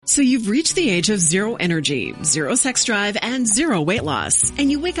So you've reached the age of zero energy, zero sex drive, and zero weight loss. And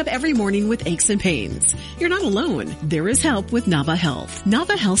you wake up every morning with aches and pains. You're not alone. There is help with Nava Health.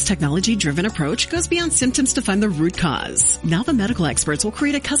 Nava Health's technology-driven approach goes beyond symptoms to find the root cause. Nava medical experts will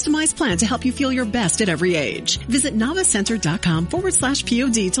create a customized plan to help you feel your best at every age. Visit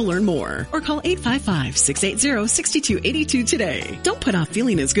navacenter.com/POD to learn more. Or call 855-680-6282 today. Don't put off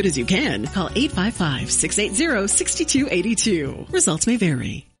feeling as good as you can. Call 855-680-6282. Results may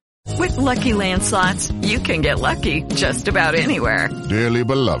vary. With Lucky Land Slots, you can get lucky just about anywhere. Dearly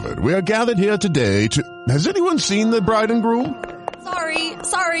beloved, we are gathered here today to... Has anyone seen the bride and groom?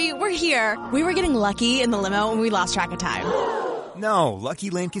 Sorry, we're here. We were getting lucky in the limo and we lost track of time. No, Lucky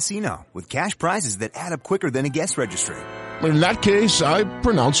Land Casino, with cash prizes that add up quicker than a guest registry. In that case, I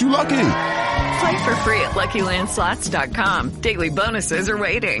pronounce you lucky. Play for free at LuckyLandSlots.com. Daily bonuses are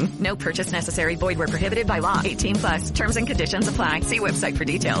waiting. No purchase necessary. Void where prohibited by law. 18+. Terms and conditions apply. See website for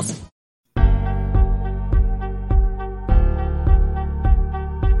details.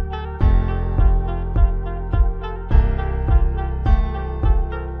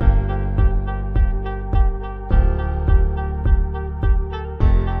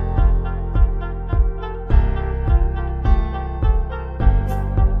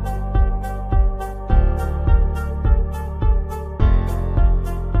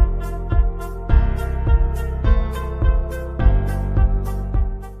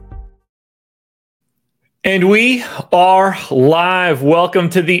 And we are live. Welcome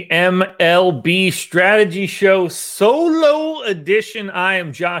to the MLB Strategy Show Solo Edition. I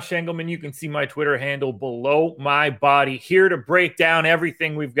am Josh Engelman. You can see my Twitter handle below my body. Here to break down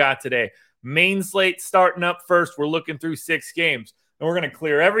everything we've got today. Main slate starting up first. We're looking through 6 games. And we're going to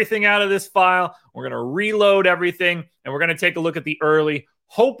clear everything out of this file. We're going to reload everything. And we're going to take a look at the early,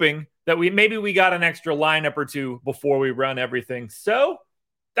 hoping that we got an extra lineup or two before we run everything. So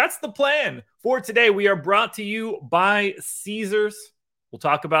that's the plan for today. We are brought to you by Caesars. We'll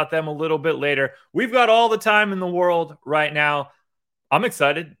talk about them a little bit later. We've got all the time in the world right now. I'm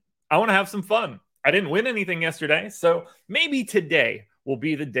excited. I want to have some fun. I didn't win anything yesterday, so maybe today will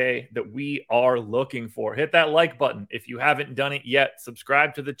be the day that we are looking for. Hit that like button if you haven't done it yet.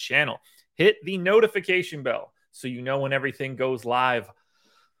 Subscribe to the channel. Hit the notification bell so you know when everything goes live.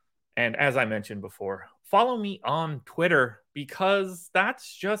 And as I mentioned before, follow me on Twitter because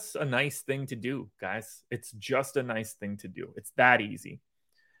that's just a nice thing to do, guys. It's just a nice thing to do. It's that easy.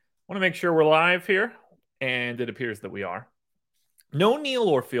 I want to make sure we're live here, and it appears that we are. No Neil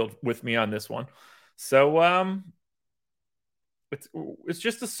Orfield with me on this one. So it's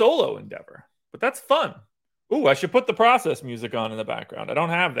just a solo endeavor, but that's fun. Ooh, I should put the process music on in the background. I don't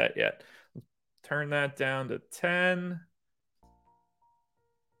have that yet. Turn that down to 10.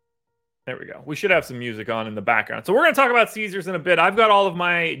 There we go. We should have some music on in the background. So we're going to talk about Caesars in a bit. I've got all of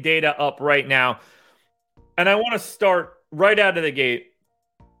my data up right now. And I want to start right out of the gate.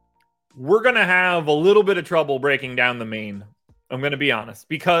 We're going to have a little bit of trouble breaking down the main. I'm going to be honest.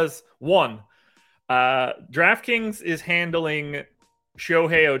 Because, one, DraftKings is handling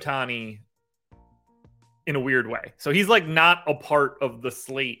Shohei Ohtani in a weird way. So he's like not a part of the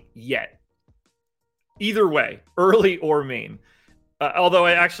slate yet. Either way, early or main. Although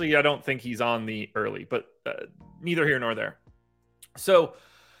I don't think he's on the early, but neither here nor there. So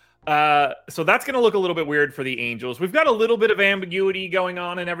that's going to look a little bit weird for the Angels. We've got a little bit of ambiguity going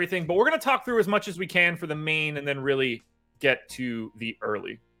on and everything, but we're going to talk through as much as we can for the main and then really get to the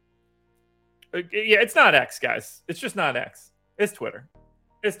early. Yeah, it's not X, guys. It's just not X. It's Twitter.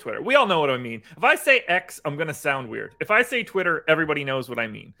 It's Twitter. We all know what I mean. If I say X, I'm going to sound weird. If I say Twitter, everybody knows what I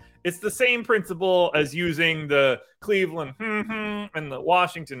mean. It's the same principle as using the Cleveland and the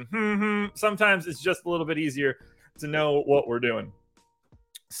Washington Sometimes it's just a little bit easier to know what we're doing.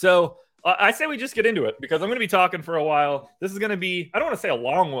 So I say we just get into it because I'm going to be talking for a while. This is going to be, I don't want to say a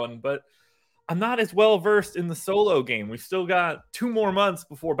long one, but I'm not as well versed in the solo game. We've still got 2 more months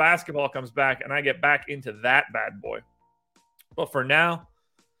before basketball comes back and I get back into that bad boy. But for now,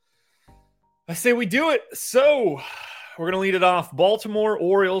 I say we do it. So we're going to lead it off. Baltimore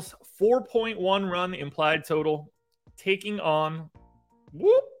Orioles, 4.1 run implied total, taking on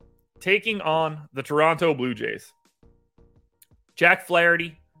the Toronto Blue Jays. Jack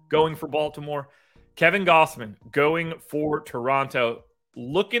Flaherty going for Baltimore. Kevin Gausman going for Toronto.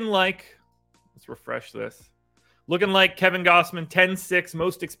 Looking like, let's refresh this. Looking like Kevin Gausman, 10-6,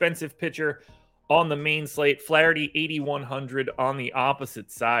 most expensive pitcher on the main slate. Flaherty, 8,100 on the opposite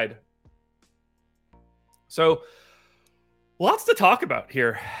side. So, lots to talk about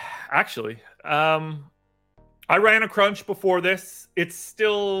here, actually. I ran a crunch before this. It's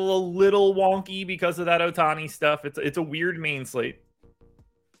still a little wonky because of that Ohtani stuff. It's a weird main slate.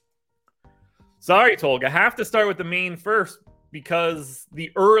 Sorry, Tolga. Have to start with the main first because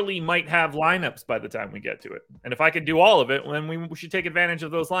the early might have lineups by the time we get to it. And if I could do all of it, then we should take advantage of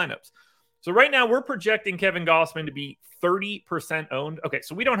those lineups. So right now we're projecting Kevin Gausman to be 30% owned. Okay,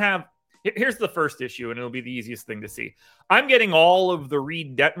 so we don't have... Here's the first issue, and it'll be the easiest thing to see. I'm getting all of the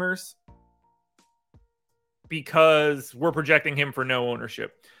Reed Detmers because we're projecting him for no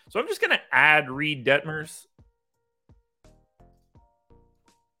ownership. So I'm just going to add Reed Detmers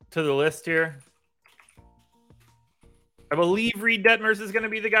to the list here. I believe Reed Detmers is going to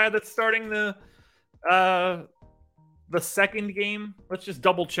be the guy that's starting the second game. Let's just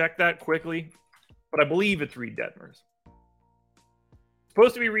double check that quickly. But I believe it's Reed Detmers.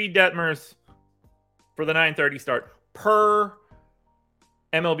 Supposed to be Reed Detmers for the 9:30 start per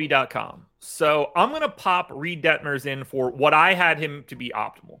MLB.com. So I'm going to pop Reed Detmers in for what I had him to be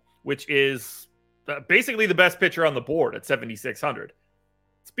optimal, which is basically the best pitcher on the board at 7,600.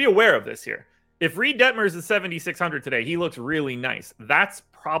 Let's be aware of this here. If Reed Detmers is 7,600 today, he looks really nice. That's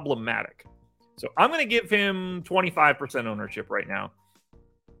problematic. So I'm going to give him 25% ownership right now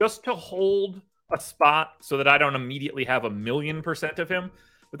just to hold a spot so that I don't immediately have 1,000,000% of him.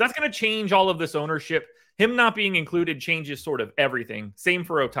 But that's going to change all of this ownership. Him not being included changes sort of everything. Same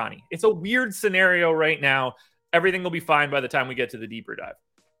for Ohtani. It's a weird scenario right now. Everything will be fine by the time we get to the deeper dive.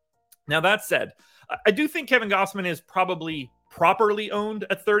 Now, that said, I do think Kevin Gausman is probably properly owned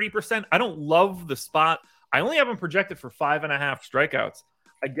at 30%. I don't love the spot. I only have him projected for 5.5 strikeouts.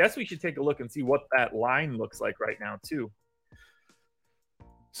 I guess we should take a look and see what that line looks like right now, too.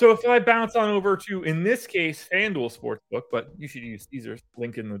 So if I bounce on over to, in this case, FanDuel Sportsbook, but you should use Caesar's,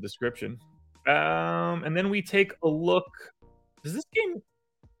 link in the description. And then we take a look. Does this game...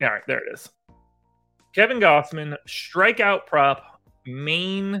 All right, there it is. Kevin Gausman, strikeout prop,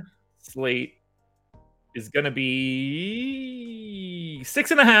 main slate is going to be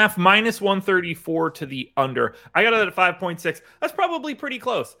 6.5 minus 134 to the under. I got it at 5.6. That's probably pretty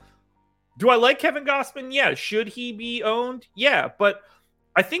close. Do I like Kevin Gausman? Yeah. Should he be owned? Yeah, but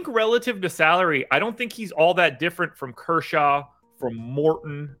I think relative to salary, I don't think he's all that different from Kershaw, from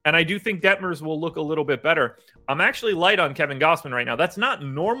Morton, and I do think Detmers will look a little bit better. I'm actually light on Kevin Gausman right now. That's not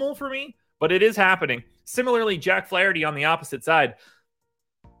normal for me, but it is happening. Similarly, Jack Flaherty on the opposite side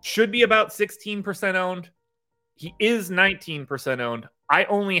should be about 16% owned. He is 19% owned. I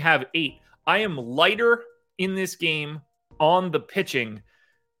only have 8. I am lighter in this game on the pitching,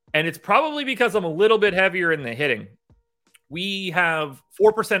 and it's probably because I'm a little bit heavier in the hitting. We have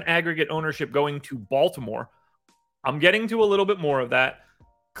 4% aggregate ownership going to Baltimore. I'm getting to a little bit more of that.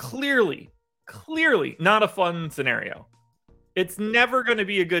 Clearly not a fun scenario. It's never going to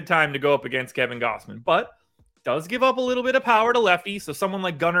be a good time to go up against Kevin Gausman, but does give up a little bit of power to lefty. So someone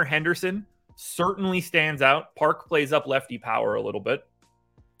like Gunnar Henderson certainly stands out. Park plays up lefty power a little bit.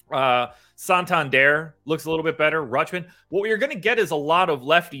 Santander looks a little bit better. Rutschman. What we're going to get is a lot of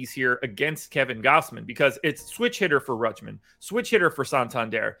lefties here against Kevin Gausman because it's switch hitter for Rutschman, switch hitter for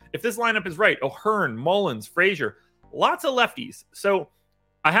Santander. If this lineup is right, O'Hearn, Mullins, Frazier, lots of lefties. So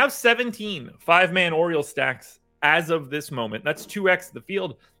I have 17 5-man Orioles stacks as of this moment. That's 2x the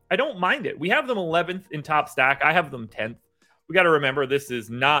field. I don't mind it. We have them 11th in top stack. I have them 10th. We got to remember this is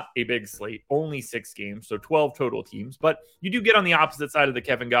not a big slate, only 6 games, so 12 total teams. But you do get on the opposite side of the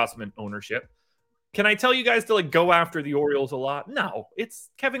Kevin Gausman ownership. Can I tell you guys to go after the Orioles a lot? No, it's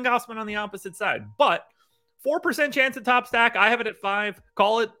Kevin Gausman on the opposite side. But 4% chance at top stack. I have it at 5.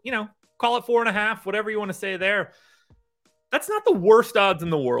 Call it 4.5, whatever you want to say there. That's not the worst odds in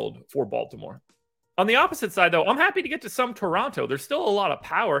the world for Baltimore. On the opposite side, though, I'm happy to get to some Toronto. There's still a lot of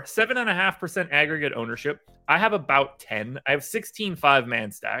power. 7.5% aggregate ownership. I have about 10. I have 16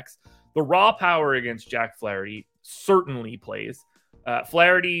 5-man stacks. The raw power against Jack Flaherty certainly plays.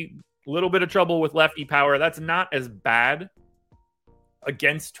 Flaherty, a little bit of trouble with lefty power. That's not as bad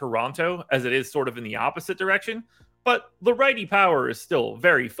against Toronto as it is sort of in the opposite direction. But the righty power is still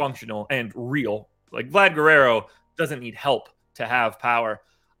very functional and real. Like Vlad Guerrero doesn't need help to have power.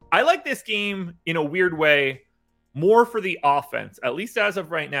 I like this game in a weird way more for the offense, at least as of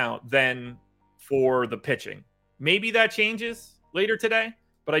right now, than for the pitching. Maybe that changes later today,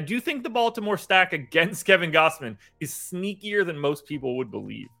 but I do think the Baltimore stack against Kevin Gausman is sneakier than most people would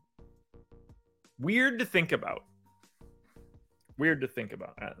believe. Weird to think about. Let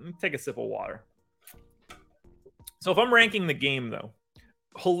me take a sip of water. So if I'm ranking the game, though,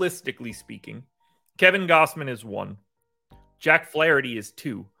 holistically speaking, Kevin Gausman is 1. Jack Flaherty is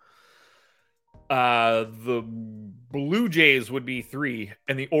 2. The Blue Jays would be 3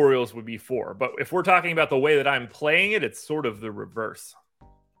 and the Orioles would be 4. But if we're talking about the way that I'm playing it, it's sort of the reverse.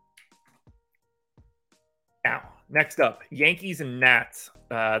 Now, Next up, Yankees and Nats.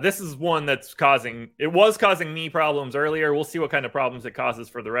 This is one that's causing me problems earlier. We'll see what kind of problems it causes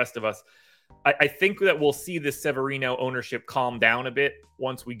for the rest of us. I think that we'll see this Severino ownership calm down a bit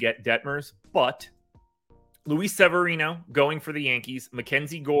once we get Detmers, but Luis Severino going for the Yankees,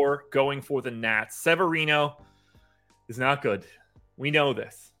 Mackenzie Gore going for the Nats. Severino is not good. We know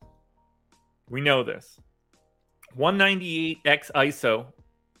this. 198 x ISO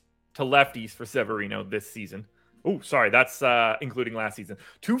to lefties for Severino this season. Oh, sorry, that's including last season.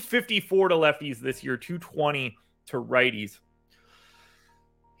 254 to lefties this year, 220 to righties.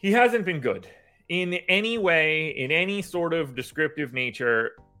 He hasn't been good in any way, in any sort of descriptive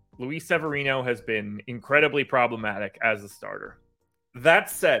nature. Luis Severino has been incredibly problematic as a starter. That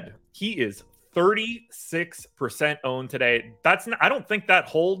said, he is 36% owned today. I don't think that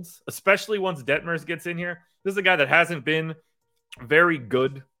holds, especially once Detmers gets in here. This is a guy that hasn't been very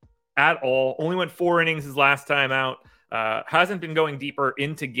good at all. Only went 4 innings his last time out. Hasn't been going deeper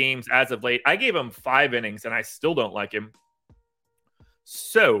into games as of late. I gave him 5 innings, and I still don't like him.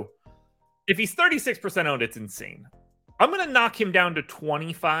 So, if he's 36% owned, it's insane. I'm going to knock him down to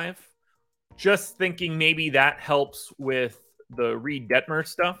 25, just thinking maybe that helps with the Reed Detmer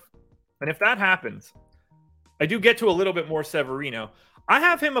stuff. And if that happens, I do get to a little bit more Severino. I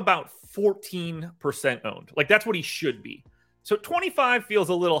have him about 14% owned. Like, that's what he should be. So 25 feels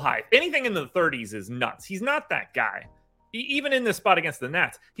a little high. Anything in the 30s is nuts. He's not that guy. Even in this spot against the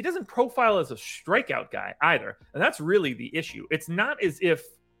Nats, he doesn't profile as a strikeout guy either. And that's really the issue. It's not as if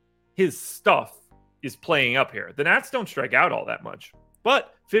his stuff is playing up here. The Nats don't strike out all that much.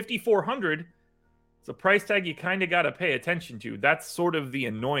 But 5,400 is a price tag you kind of got to pay attention to. That's sort of the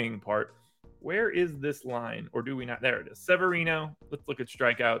annoying part. Where is this line? Or do we not? There it is. Severino. Let's look at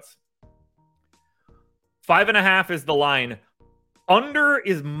strikeouts. 5.5 is the line. Under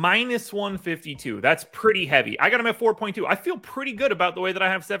is minus 152. That's pretty heavy. I got him at 4.2. I feel pretty good about the way that I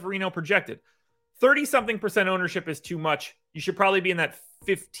have Severino projected. 30-something% ownership is too much. You should probably be in that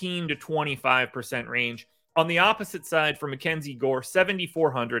 15 to 25% range. On the opposite side for Mackenzie Gore,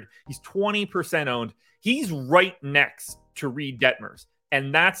 7,400. He's 20% owned. He's right next to Reed Detmers.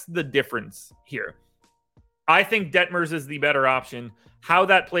 And that's the difference here. I think Detmers is the better option. How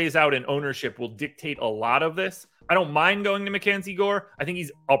that plays out in ownership will dictate a lot of this. I don't mind going to Mackenzie Gore. I think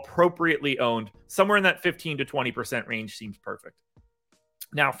he's appropriately owned. Somewhere in that 15 to 20% range seems perfect.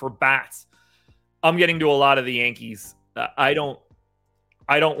 Now for bats, I'm getting to a lot of the Yankees. I don't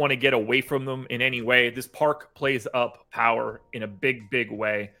want to get away from them in any way. This park plays up power in a big, big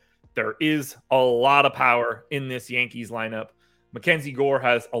way. There is a lot of power in this Yankees lineup. Mackenzie Gore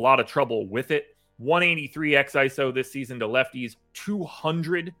has a lot of trouble with it. 183 x ISO this season to lefties,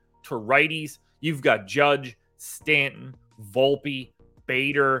 200 to righties. You've got Judge, Stanton, Volpe,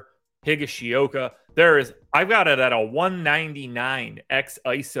 Bader, Higashioka. I've got it at a 199 x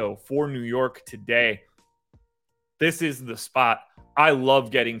ISO for New York today. This is the spot. I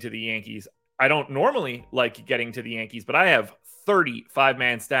love getting to the Yankees. I don't normally like getting to the Yankees, but I have 30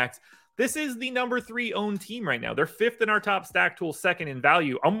 5-man stacks. This is the number 3 owned team right now. They're 5th in our top stack tool, 2nd in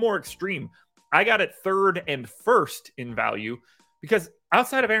value. I'm more extreme. I got it 3rd and 1st in value because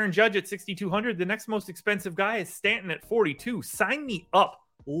outside of Aaron Judge at 6,200, the next most expensive guy is Stanton at 42. Sign me up.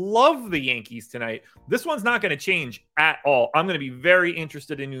 Love the Yankees tonight. This one's not going to change at all. I'm going to be very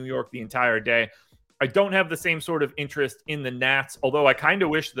interested in New York the entire day. I don't have the same sort of interest in the Nats, although I kind of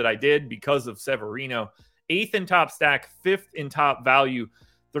wish that I did because of Severino. 8th in top stack, 5th in top value.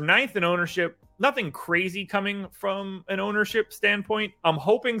 They're 9th in ownership. Nothing crazy coming from an ownership standpoint. I'm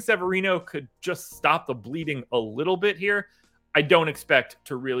hoping Severino could just stop the bleeding a little bit here. I don't expect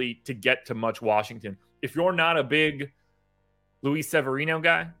to get to much Washington. If you're not a big Luis Severino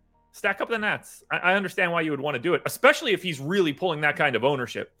guy, stack up the Nats. I understand why you would want to do it, especially if he's really pulling that kind of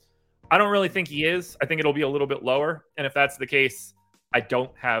ownership. I don't really think he is. I think it'll be a little bit lower. And if that's the case, I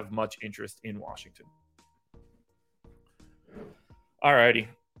don't have much interest in Washington. All righty.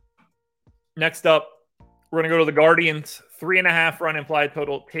 Next up, we're going to go to the Guardians. 3.5 run implied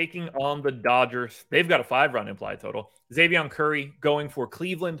total, taking on the Dodgers. They've got a 5 run implied total. Xavier Curry going for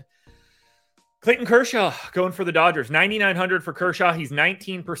Cleveland. Clayton Kershaw going for the Dodgers. 9,900 for Kershaw. He's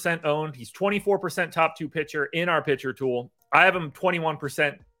 19% owned. He's 24% top 2 pitcher in our pitcher tool. I have him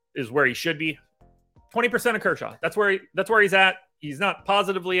 21% is where he should be. 20% of Kershaw. That's where he's at. He's not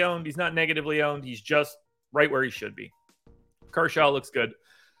positively owned. He's not negatively owned. He's just right where he should be. Kershaw looks good.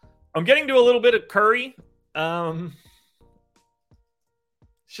 I'm getting to a little bit of Curry. It's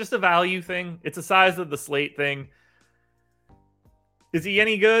just a value thing. It's a size of the slate thing. Is he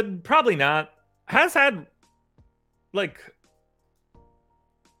any good? Probably not. Has had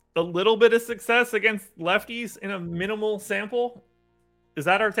a little bit of success against lefties in a minimal sample. Is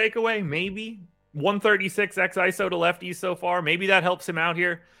that our takeaway? Maybe 136 x ISO to lefties so far. Maybe that helps him out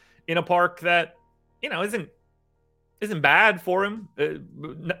here in a park that, isn't bad for him.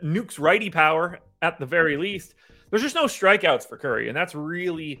 Nukes righty power at the very least. There's just no strikeouts for Curry, and that's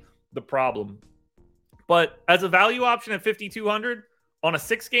really the problem. But as a value option at 5,200 on a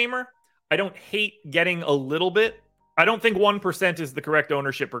 6-gamer, I don't hate getting a little bit. I don't think 1% is the correct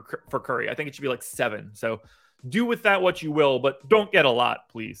ownership for Curry. I think it should be like 7. So do with that what you will, but don't get a lot,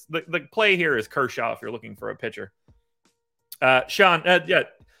 please. The play here is Kershaw if you're looking for a pitcher. Sean,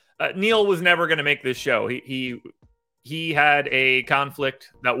 Neil was never going to make this show. He had a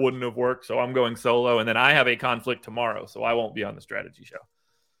conflict that wouldn't have worked, so I'm going solo, and then I have a conflict tomorrow, so I won't be on the strategy show.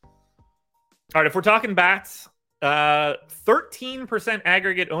 All right, if we're talking bats, 13%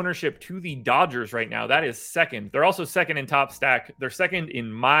 aggregate ownership to the Dodgers right now. That is second. They're also second in top stack. They're second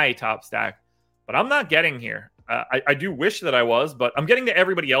in my top stack, but I'm not getting here. I do wish that I was, but I'm getting to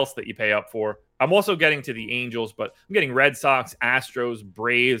everybody else that you pay up for. I'm also getting to the Angels, but I'm getting Red Sox, Astros,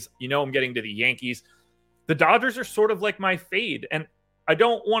 Braves. I'm getting to the Yankees. The Dodgers are sort of like my fade, and I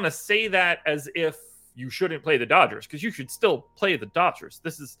don't want to say that as if you shouldn't play the Dodgers, because you should still play the Dodgers.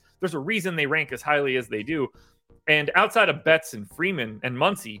 There's a reason they rank as highly as they do. And outside of Betts and Freeman and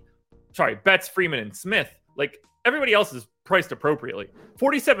Betts, Freeman, and Smith, like everybody else is priced appropriately.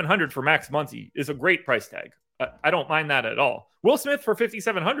 4,700 for Max Muncy is a great price tag. I don't mind that at all. Will Smith for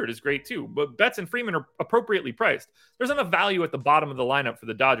 5,700 is great too, but Betts and Freeman are appropriately priced. There's enough value at the bottom of the lineup for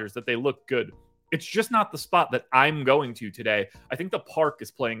the Dodgers that they look good. It's just not the spot that I'm going to today. I think the park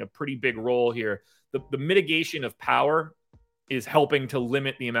is playing a pretty big role here. The mitigation of power is helping to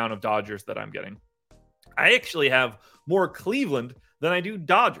limit the amount of Dodgers that I'm getting. I actually have more Cleveland than I do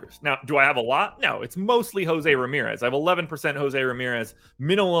Dodgers. Now, do I have a lot? No, it's mostly Jose Ramirez. I have 11% Jose Ramirez,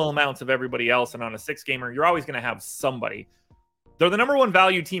 minimal amounts of everybody else. And on a 6-gamer, you're always going to have somebody. They're the number one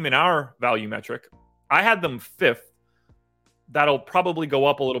value team in our value metric. I had them 5th. That'll probably go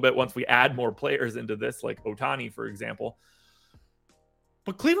up a little bit once we add more players into this, like Ohtani, for example.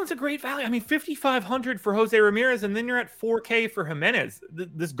 But Cleveland's a great value. I mean, 5,500 for Jose Ramirez, and then you're at 4K for Jimenez.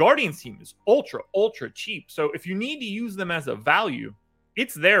 This Guardians team is ultra, ultra cheap. So if you need to use them as a value,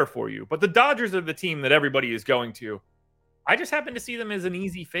 it's there for you. But the Dodgers are the team that everybody is going to. I just happen to see them as an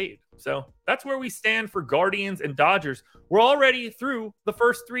easy fade. So that's where we stand for Guardians and Dodgers. We're already through the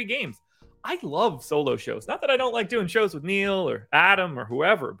first 3 games. I love solo shows. Not that I don't like doing shows with Neil or Adam or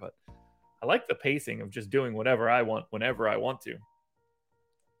whoever, but I like the pacing of just doing whatever I want whenever I want to.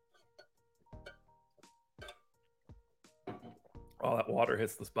 Oh, that water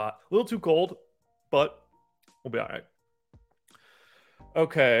hits the spot. A little too cold, but we'll be all right.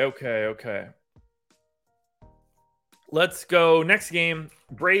 Okay. Let's go. Next game,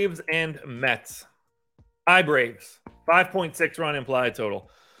 Braves and Mets. Braves, 5.6 run implied total.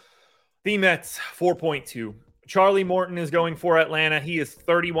 The Mets, 4.2. Charlie Morton is going for Atlanta. He is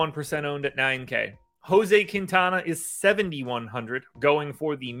 31% owned at 9K. Jose Quintana is 7,100 going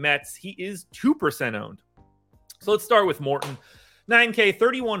for the Mets. He is 2% owned. So let's start with Morton. 9K,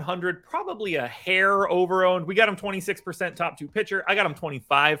 3,100, probably a hair over-owned. We got him 26% top 2 pitcher. I got him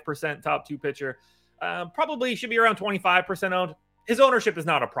 25% top 2 pitcher. Probably should be around 25% owned. His ownership is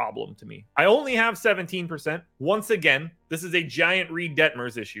not a problem to me. I only have 17%. Once again, this is a giant Reed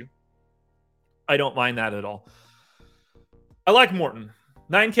Detmers issue. I don't mind that at all. I like Morton.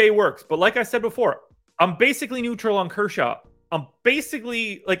 9K works. But like I said before, I'm basically neutral on Kershaw. I'm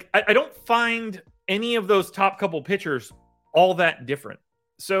basically, I don't find any of those top couple pitchers all that different.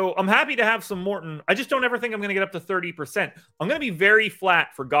 So I'm happy to have some Morton. I just don't ever think I'm going to get up to 30%. I'm going to be very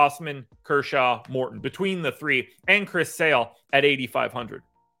flat for Gossman, Kershaw, Morton, between the 3, and Chris Sale at 8,500.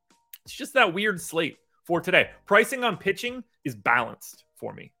 It's just that weird slate for today. Pricing on pitching is balanced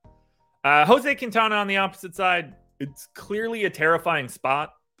for me. Jose Quintana on the opposite side, it's clearly a terrifying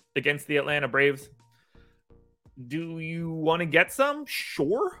spot against the Atlanta Braves. Do you want to get some?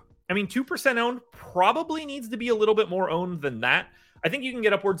 Sure. I mean, 2% owned probably needs to be a little bit more owned than that. I think you can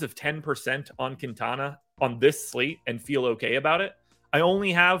get upwards of 10% on Quintana on this slate and feel okay about it. I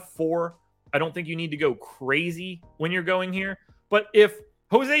only have 4. I don't think you need to go crazy when you're going here. But if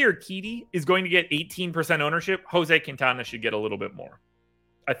Jose Urquidy is going to get 18% ownership, Jose Quintana should get a little bit more.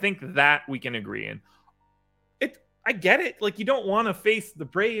 I think that we can agree in. I get it. Like, you don't want to face the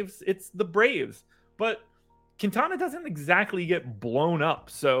Braves. It's the Braves. But Quintana doesn't exactly get blown up.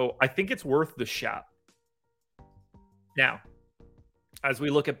 So I think it's worth the shot. Now, as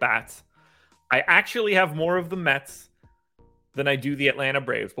we look at bats, I actually have more of the Mets. than I do the Atlanta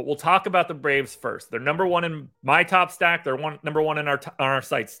Braves. But we'll talk about the Braves first. They're number one in my top stack. They're number one in our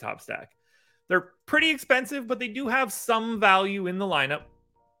site's top stack. They're pretty expensive, but they do have some value in the lineup.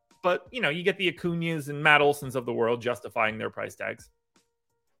 But, you get the Acuñas and Matt Olsons of the world justifying their price tags.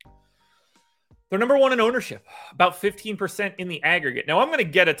 They're number one in ownership, about 15% in the aggregate. Now, I'm going to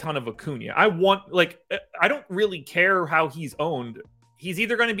get a ton of Acuña. I don't really care how he's owned. He's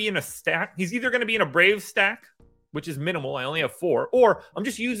either going to be in a stack. He's either going to be in a Braves stack, which is minimal. I only have 4. Or I'm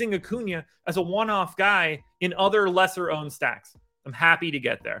just using Acuña as a one-off guy in other lesser-owned stacks. I'm happy to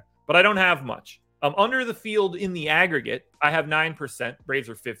get there, but I don't have much. Under the field in the aggregate, I have 9%. Braves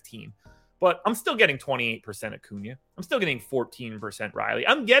are 15%. But I'm still getting 28% Acuña. I'm still getting 14% Riley.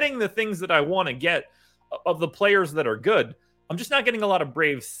 I'm getting the things that I want to get of the players that are good. I'm just not getting a lot of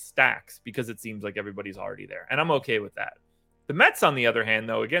Braves stacks because it seems like everybody's already there. And I'm okay with that. The Mets, on the other hand,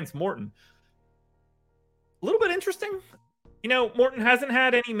 though, against Morton, a little bit interesting. Morton hasn't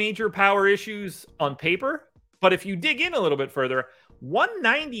had any major power issues on paper. But if you dig in a little bit further,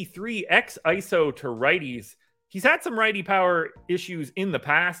 193 X ISO to righties. He's had some righty power issues in the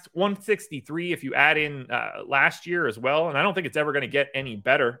past. 163 if you add in last year as well. And I don't think it's ever going to get any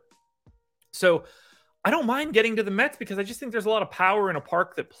better. So I don't mind getting to the Mets because I just think there's a lot of power in a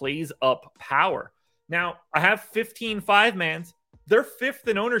park that plays up power. Now, I have 15 5-mans. They're 5th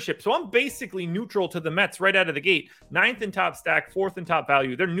in ownership. So I'm basically neutral to the Mets right out of the gate. 9th in top stack, 4th in top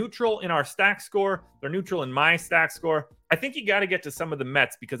value. They're neutral in our stack score. They're neutral in my stack score. I think you got to get to some of the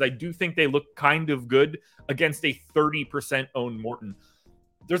Mets because I do think they look kind of good against a 30% owned Morton.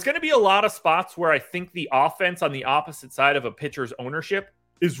 There's going to be a lot of spots where I think the offense on the opposite side of a pitcher's ownership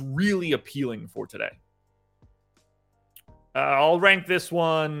is really appealing for today. I'll rank this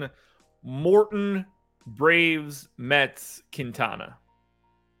one Morton, Braves, Mets, Quintana.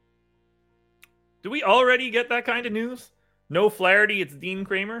 Do we already get that kind of news? No Flaherty, it's Dean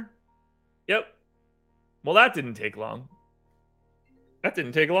Kramer? Yep. Well, that didn't take long. That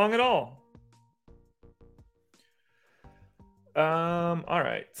didn't take long at all. All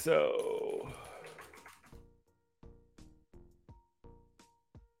right, so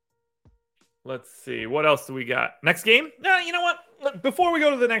let's see. What else do we got? Next game? No, you know what? Before we go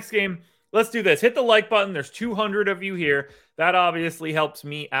to the next game, let's do this. Hit the like button. There's 200 of you here. That obviously helps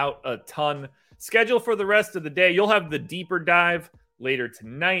me out a ton. Schedule for the rest of the day. You'll have the deeper dive later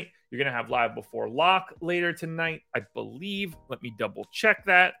tonight. You're going to have live before lock later tonight, I believe. Let me double check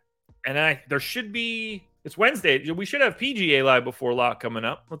that. And there should be, it's Wednesday. We should have PGA live before lock coming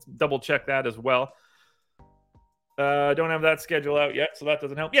up. Let's double check that as well. Don't have that schedule out yet, so that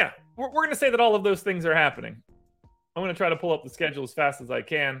doesn't help. Yeah, we're going to say that all of those things are happening. I'm going to try to pull up the schedule as fast as I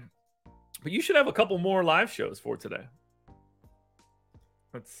can. But you should have a couple more live shows for today.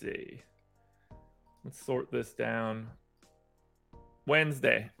 Let's see. Let's sort this down.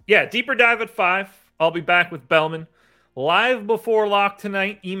 Wednesday. Yeah, deeper dive at 5. I'll be back with Bellman. Live before lock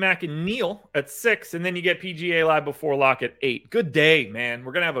tonight, Emac and Neil at 6. And then you get PGA live before lock at 8. Good day, man.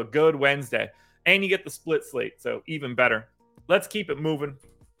 We're going to have a good Wednesday. And you get the split slate, so even better. Let's keep it moving.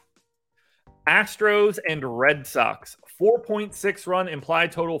 Astros and Red Sox. 4.6 run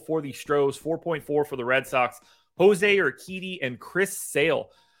implied total for the Stros. 4.4 for the Red Sox. Jose Urquidy and Chris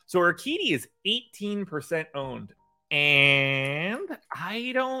Sale. So Urquidy is 18% owned. And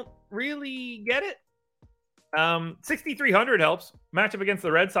I don't really get it. 6,300 helps. Matchup against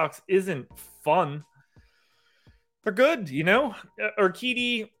the Red Sox isn't fun. They're good,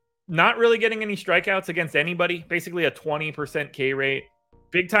 Urquidy not really getting any strikeouts against anybody. Basically a 20% K rate.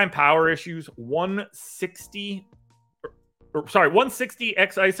 Big time power issues. 160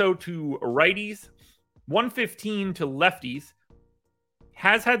 X ISO to righties. 115 to lefties.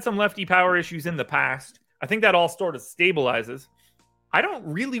 Has had some lefty power issues in the past. I think that all sort of stabilizes. I don't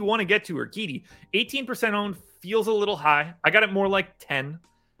really want to get to Urquidy. 18% owned feels a little high. I got it more like 10.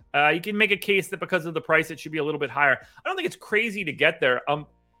 You can make a case that because of the price, it should be a little bit higher. I don't think it's crazy to get there.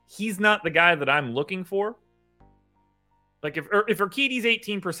 He's not the guy that I'm looking for. Like if Urquidy's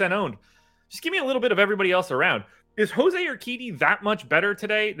 18% owned, just give me a little bit of everybody else around. Is Jose Urquidy that much better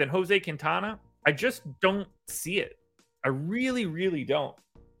today than Jose Quintana? I just don't see it. I really, really don't.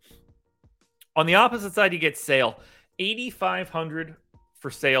 On the opposite side, you get Sale. 8,500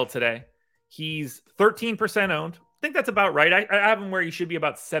 for Sale today. He's 13% owned. I think that's about right. I have him where he should be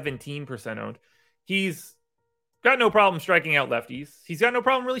about 17% owned. He's got no problem striking out lefties. He's got no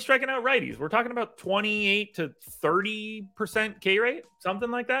problem really striking out righties. We're talking about 28 to 30% K rate,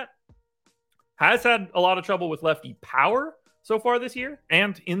 something like that. Has had a lot of trouble with lefty power so far this year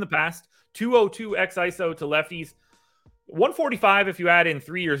and in the past. 202 X ISO to lefties. 145 if you add in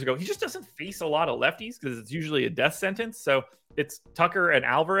 3 years ago. He just doesn't face a lot of lefties because it's usually a death sentence. So it's Tucker and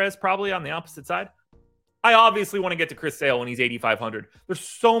Alvarez probably on the opposite side. I obviously want to get to Chris Sale when he's 8,500. There's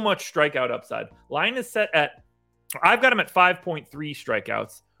so much strikeout upside. Line is set at, I've got him at 5.3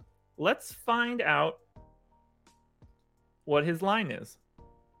 strikeouts. Let's find out what his line is.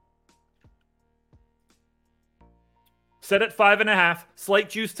 Set at 5.5, slight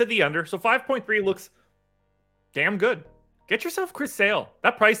juice to the under. So 5.3 looks damn good. Get yourself Chris Sale.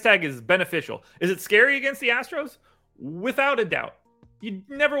 That price tag is beneficial. Is it scary against the Astros? Without a doubt. You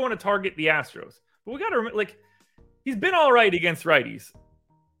never want to target the Astros. But we got to remember, like, he's been all right against righties.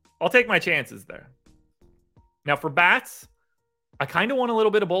 I'll take my chances there. Now for bats, I kind of want a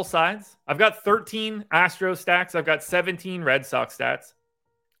little bit of both sides. I've got 13 Astros stacks. I've got 17 Red Sox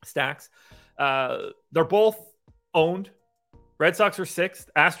stacks. They're both owned. Red Sox are 6th.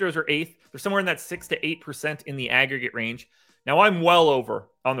 Astros are 8th. They're somewhere in that 6 to 8% in the aggregate range. Now I'm well over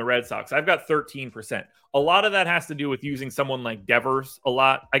on the Red Sox. I've got 13%. A lot of that has to do with using someone like Devers a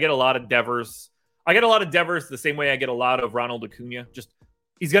lot. I get a lot of Devers. I get a lot of Devers the same way I get a lot of Ronald Acuna. Just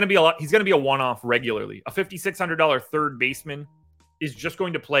he's going to be a one-off regularly. A $5,600 third baseman is just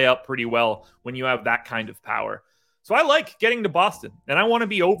going to play up pretty well when you have that kind of power. So I like getting to Boston, and I want to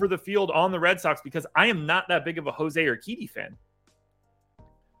be over the field on the Red Sox because I am not that big of a Jose Urquidy fan.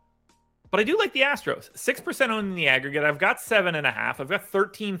 But I do like the Astros. 6% owned in the aggregate. I've got 7.5. I've got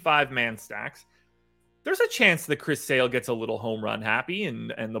 13 5-man stacks. There's a chance that Chris Sale gets a little home run happy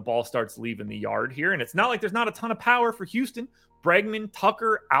and the ball starts leaving the yard here. And it's not like there's not a ton of power for Houston. Bregman,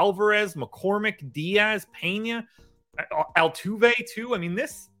 Tucker, Alvarez, McCormick, Diaz, Pena, Altuve too. I mean,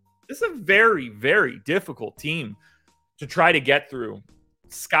 this is a very, very difficult team to try to get through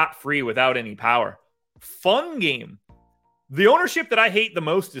scot-free without any power. Fun game. The ownership that I hate the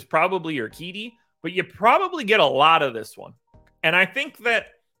most is probably Urquidy, but you probably get a lot of this one. And I think that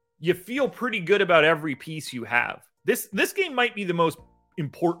you feel pretty good about every piece you have. This game might be the most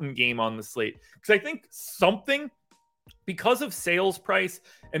important game on the slate because I think something, because of Sale's price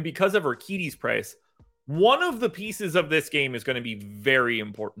and because of Urquidy's price, one of the pieces of this game is going to be very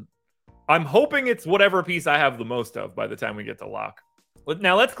important. I'm hoping it's whatever piece I have the most of by the time we get to lock.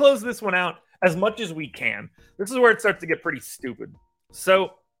 Now let's close this one out as much as we can. This is where it starts to get pretty stupid.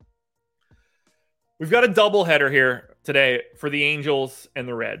 So we've got a doubleheader here today for the Angels and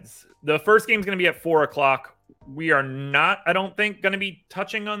the Reds. The first game is going to be at 4 o'clock. We are not, I don't think, going to be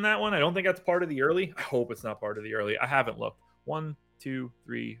touching on that one. I don't think that's part of the early. I hope it's not part of the early. I haven't looked. 1, 2,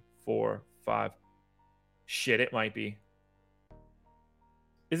 3, 4, 5. Shit, it might be.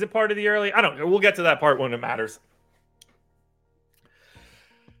 Is it part of the early? I don't know. We'll get to that part when it matters.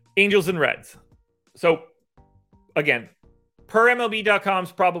 Angels and Reds. So, again, per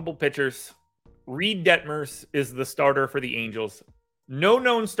MLB.com's probable pitchers, Reed Detmers is the starter for the Angels. No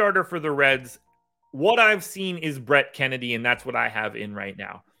known starter for the Reds. What I've seen is Brett Kennedy, and that's what I have in right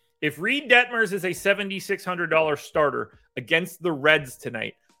now. If Reed Detmers is a $7,600 starter against the Reds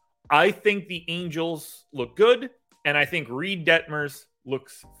tonight, I think the Angels look good, and I think Reed Detmers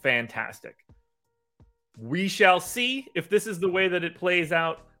looks fantastic. We shall see if this is the way that it plays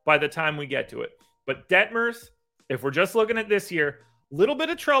out by the time we get to it. But Detmers, if we're just looking at this here, little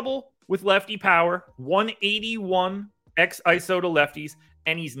bit of trouble with lefty power, 181 X ISO to lefties,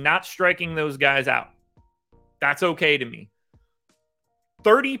 and he's not striking those guys out. That's okay to me.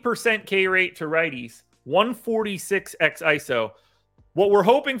 30% K rate to righties, 146 X ISO. What we're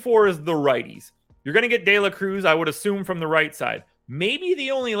hoping for is the righties. You're going to get De La Cruz, I would assume, from the right side. Maybe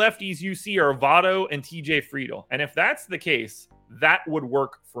the only lefties you see are Votto and TJ Friedl. And if that's the case, that would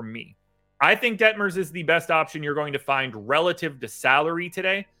work for me. I think Detmers is the best option you're going to find relative to salary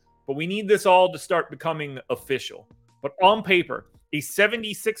today, but we need this all to start becoming official. But on paper, a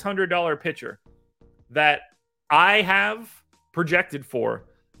 $7,600 pitcher that I have projected for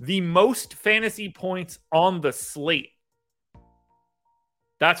the most fantasy points on the slate.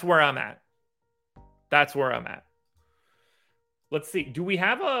 That's where I'm at. That's where I'm at. Let's see. Do we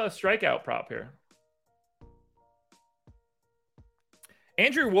have a strikeout prop here?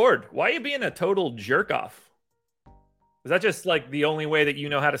 Andrew Ward, why are you being a total jerk off? Is that just like the only way that you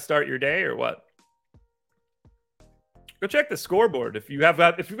know how to start your day or what? Go check the scoreboard if you've got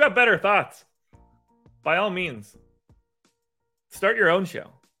better thoughts. By all means, start your own show.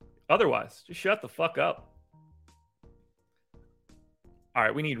 Otherwise, just shut the fuck up. All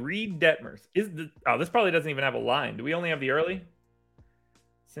right, we need Reed Detmers. This probably doesn't even have a line. Do we only have the early?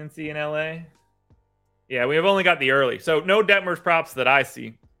 Cincy in LA? Yeah, we have only got the early. So no Detmers props that I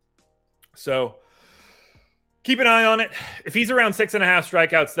see. So keep an eye on it. If he's around 6.5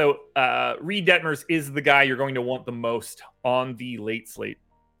 strikeouts, though, Reed Detmers is the guy you're going to want the most on the late slate.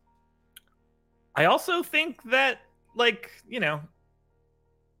 I also think that like,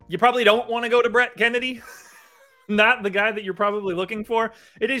 you probably don't want to go to Brett Kennedy. Not the guy that you're probably looking for.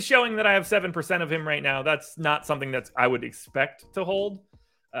 It is showing that I have 7% of him right now. That's not something that I would expect to hold.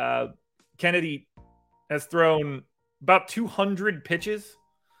 Kennedy has thrown about 200 pitches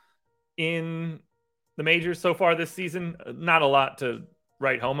in the majors so far this season. Not a lot to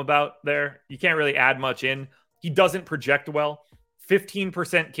write home about there. You can't really add much in. He doesn't project well.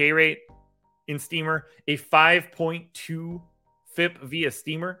 15% K rate in Steamer, a 5.2 FIP via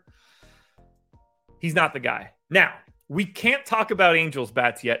Steamer. He's not the guy. Now, we can't talk about Angels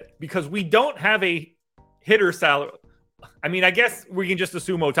bats yet because we don't have a hitter salary. I mean, I guess we can just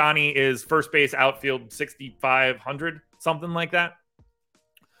assume Ohtani is first base, outfield, 6,500, something like that.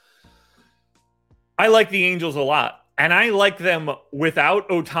 I like the Angels a lot, and I like them without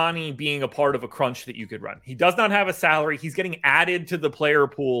Ohtani being a part of a crunch that you could run. He does not have a salary. He's getting added to the player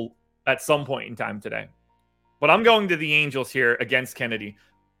pool at some point in time today. But I'm going to the Angels here against Kennedy.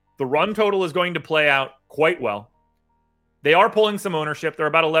 The run total is going to play out quite well. They are pulling some ownership. They're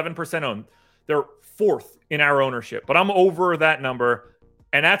about 11% owned. They're fourth in our ownership, but I'm over that number.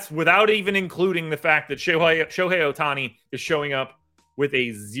 And that's without even including the fact that Shohei Ohtani is showing up with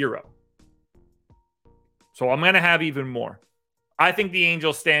a 0. So I'm going to have even more. I think the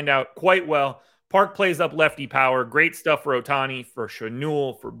Angels stand out quite well. Park plays up lefty power. Great stuff for Ohtani, for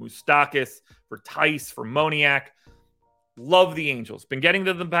Chanul, for Moustakas, for Tice, for Moniak. Love the Angels. Been getting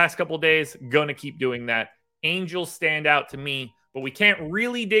to them the past couple days. Gonna keep doing that. Angels stand out to me, but we can't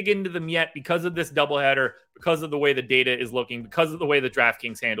really dig into them yet because of this doubleheader, because of the way the data is looking, because of the way the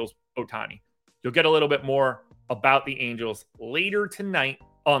DraftKings handles Ohtani. You'll get a little bit more about the Angels later tonight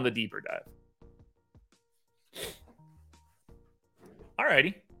on the Deeper Dive.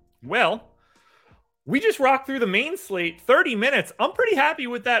 Alrighty. Well, we just rocked through the main slate, 30 minutes. I'm pretty happy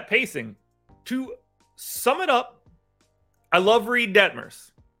with that pacing. To sum it up, I love Reed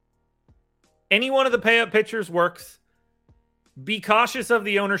Detmers. Any one of the pay-up pitchers works. Be cautious of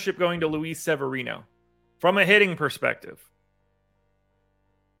the ownership going to Luis Severino from a hitting perspective.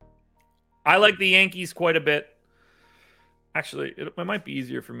 I like the Yankees quite a bit. Actually, it might be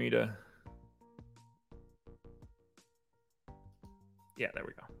easier for me to... Yeah, there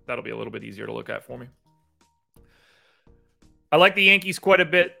we go. That'll be a little bit easier to look at for me. I like the Yankees quite a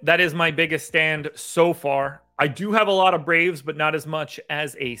bit. That is my biggest stand so far. I do have a lot of Braves, but not as much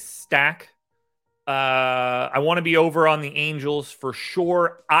as a stack. I want to be over on the Angels for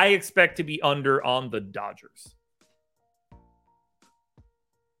sure. I expect to be under on the Dodgers.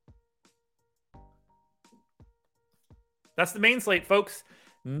 That's the main slate, folks.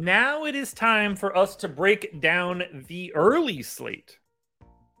 Now it is time for us to break down the early slate.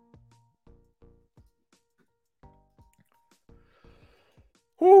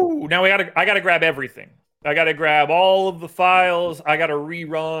 Ooh, now I gotta grab everything. I gotta grab all of the files. I gotta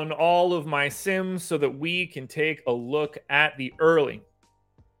rerun all of my sims so that we can take a look at the early.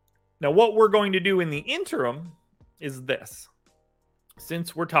 Now, what we're going to do in the interim is this.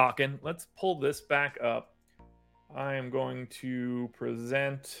 Since we're talking, let's pull this back up. I am going to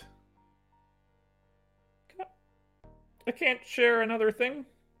present. I can't share another thing.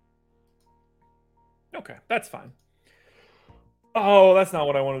 Okay, that's fine. Oh, that's not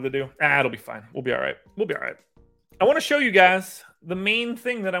what I wanted to do. It'll be fine. We'll be all right. I want to show you guys the main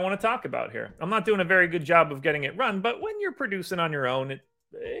thing that I want to talk about here. I'm not doing a very good job of getting it run, but when you're producing on your own,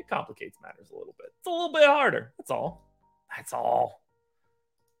 it complicates matters a little bit. It's a little bit harder. That's all. Let's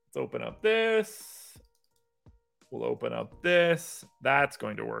open up this. We'll open up this. That's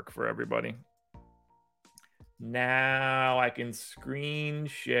going to work for everybody. Now I can screen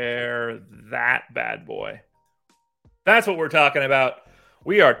share that bad boy. That's what we're talking about.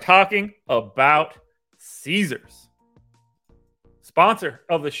 We are talking about Caesars, sponsor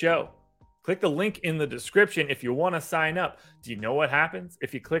of the show. Click the link in the description if you want to sign up. Do you know what happens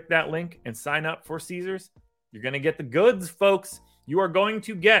if you click that link and sign up for Caesars? You're going to get the goods, folks. You're going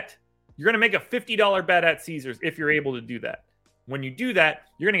to make a $50 bet at Caesars if you're able to do that. When you do that,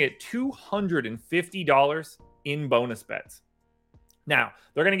 you're going to get $250 in bonus bets. Now,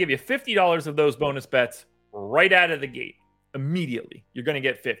 they're going to give you $50 of those bonus bets right out of the gate. Immediately, you're going to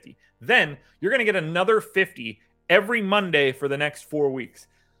get 50. Then you're going to get another 50 every Monday for the next 4 weeks.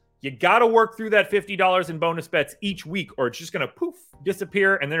 You got to work through that $50 in bonus bets each week, or it's just going to poof,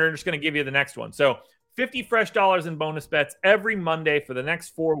 disappear, and then they're just going to give you the next one. So 50 fresh dollars in bonus bets every Monday for the next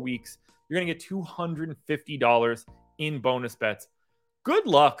 4 weeks. You're going to get $250 in bonus bets. Good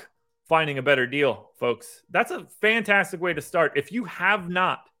luck finding a better deal, folks. That's a fantastic way to start. If you have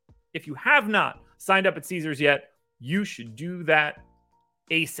not signed up at Caesars yet, you should do that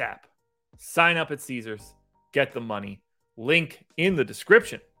ASAP. Sign up at Caesars. get the money. Link in the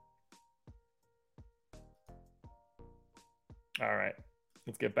description. All right,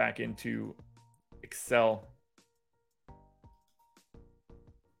 let's get back into Excel.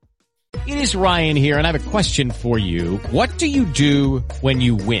 It is Ryan here, and I have a question for you. What do you do when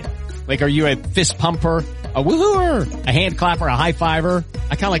you win? Like, are you a fist pumper, a woohooer, a hand clapper, a high fiver?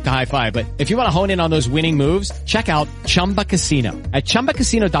 I kind of like the high five, but if you want to hone in on those winning moves, check out Chumba Casino. At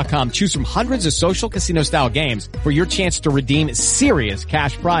ChumbaCasino.com, choose from hundreds of social casino style games for your chance to redeem serious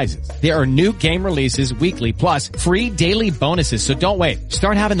cash prizes. There are new game releases weekly, plus free daily bonuses. So don't wait.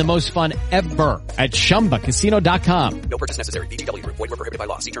 Start having the most fun ever at ChumbaCasino.com. No purchase necessary. VGW. Void where prohibited by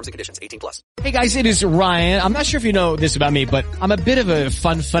law. See terms and conditions. 18+. Hey guys, it is Ryan. I'm not sure if you know this about me, but I'm a bit of a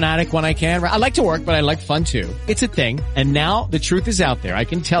fun fanatic when I can. I like to work, but I like fun too. It's a thing. And now the truth is out there. I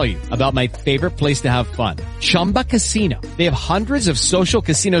can tell you about my favorite place to have fun. Chumba Casino. They have hundreds of social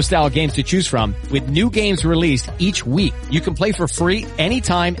casino style games to choose from with new games released each week. You can play for free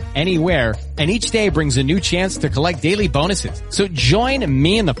anytime, anywhere. And each day brings a new chance to collect daily bonuses. So join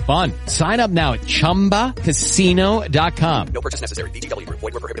me in the fun. Sign up now at ChumbaCasino.com. No purchase necessary. VGW. Void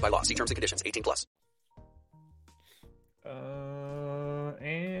where prohibited by law. See terms and conditions. 18+.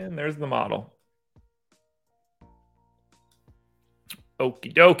 And there's the model.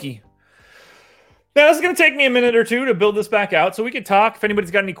 Okie dokie. Now, this is going to take me a minute or two to build this back out, so we can talk. If anybody's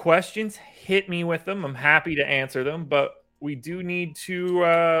got any questions, hit me with them. I'm happy to answer them, but we do need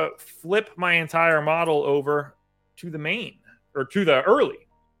to flip my entire model over to the main, or to the early,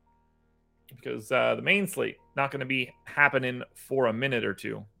 because the main slate not going to be happening for a minute or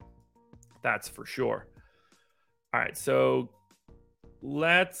two. That's for sure. All right, so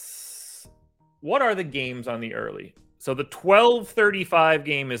what are the games on the early? So the 12:35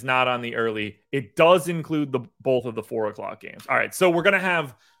 game is not on the early. It does include both of the 4 o'clock games. All right, so we're going to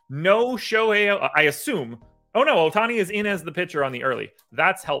have no Shohei, I assume. Oh, no, Ohtani is in as the pitcher on the early.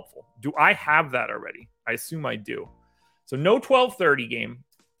 That's helpful. Do I have that already? I assume I do. So no 12:30 game.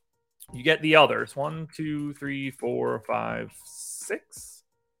 You get the others. 1, 2, 3, 4, 5, 6,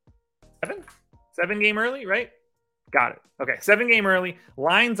 7? 7 game early, right? Got it. Okay, 7 game early.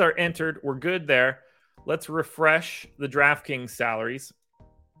 Lines are entered. We're good there. Let's refresh the DraftKings salaries.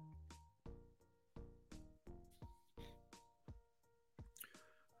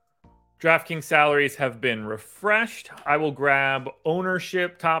 DraftKings salaries have been refreshed. I will grab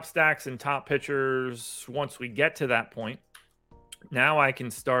ownership, top stacks, and top pitchers once we get to that point. Now I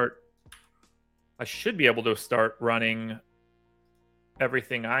can start. I should be able to start running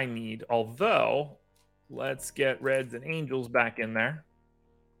everything I need. Although, let's get Reds and Angels back in there.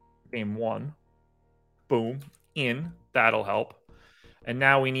 Game 1. Boom. In. That'll help. And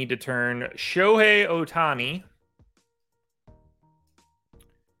now we need to turn Shohei Ohtani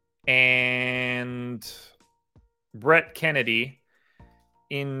and Brett Kennedy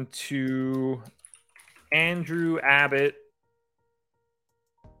into Andrew Abbott,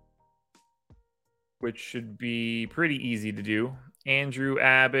 which should be pretty easy to do. Andrew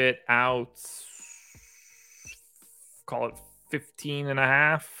Abbott out, call it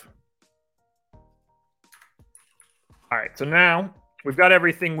 15.5. All right, so now we've got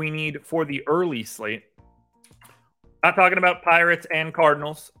everything we need for the early slate. Not talking about Pirates and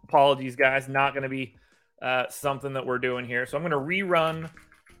Cardinals. Apologies, guys. Not going to be something that we're doing here. So I'm going to rerun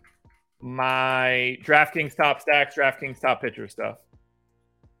my DraftKings top stacks, DraftKings top pitcher stuff.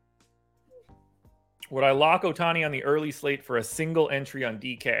 Would I lock Ohtani on the early slate for a single entry on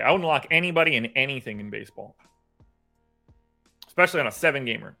DK? I wouldn't lock anybody in anything in baseball, especially on a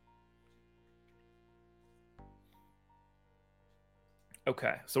 7-gamer.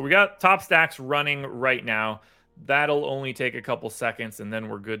 Okay, so we got top stacks running right now. That'll only take a couple seconds, and then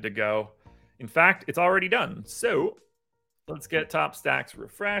we're good to go. In fact, it's already done. So let's get top stacks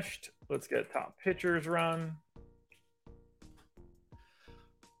refreshed. Let's get top pitchers run.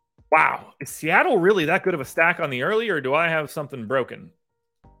 Wow, is Seattle really that good of a stack on the early, or do I have something broken?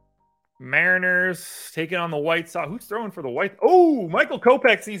 Mariners taking on the White Sox. Who's throwing for the White? Oh, Michael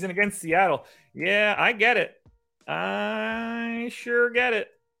Kopech season against Seattle. Yeah, I get it. I sure get it.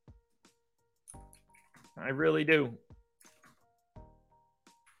 I really do.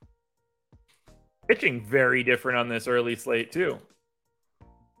 Pitching very different on this early slate, too.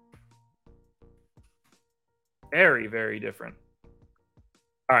 Very, very different.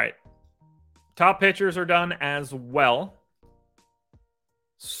 All right. Top pitchers are done as well.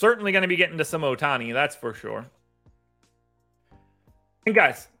 Certainly going to be getting to some Ohtani, that's for sure. And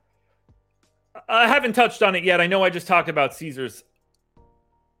guys, I haven't touched on it yet. I know I just talked about Caesars.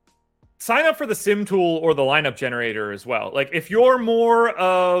 sign up for the sim tool or the lineup generator as well. Like if you're more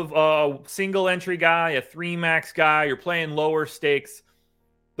of a single entry guy, a 3 max guy, you're playing lower stakes,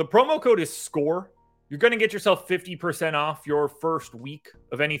 the promo code is SCORE. You're going to get yourself 50% off your first week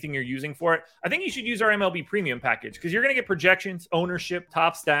of anything you're using for it. I think you should use our MLB premium package because you're going to get projections, ownership,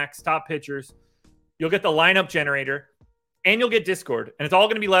 top stacks, top pitchers. You'll get the lineup generator and you'll get Discord, and it's all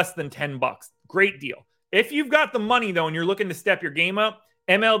going to be less than $10. Great deal. If you've got the money though, and you're looking to step your game up,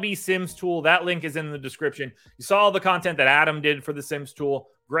 MLB Sims tool, that link is in the description. You saw all the content that Adam did for the Sims tool.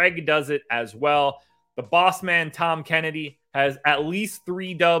 Greg does it as well. The boss man, Tom Kennedy, has at least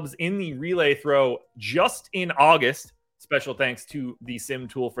 3 dubs in the relay throw just in August. Special thanks to the Sim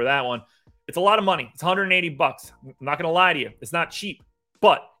tool for that one. It's a lot of money. It's $180. I'm not going to lie to you. It's not cheap,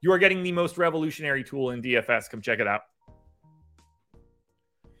 but you are getting the most revolutionary tool in DFS. Come check it out.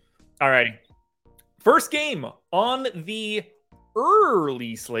 All righty. First game on the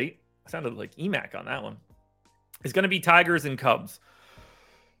early slate, sounded like EMAC on that one, is going to be Tigers and Cubs.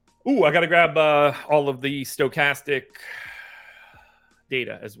 Ooh, I got to grab all of the stochastic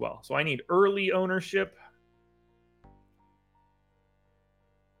data as well. So I need early ownership.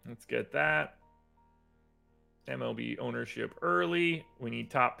 Let's get that. MLB ownership early. We need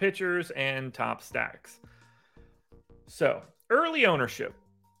top pitchers and top stacks. So early ownership.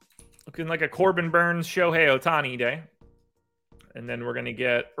 Looking like a Corbin Burns, Shohei Ohtani day. And then we're going to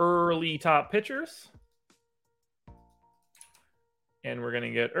get early top pitchers. And we're going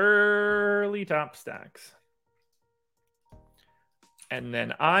to get early top stacks. And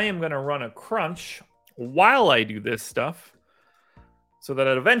then I am going to run a crunch while I do this stuff so that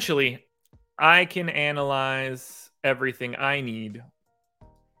eventually I can analyze everything I need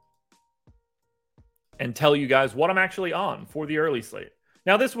and tell you guys what I'm actually on for the early slate.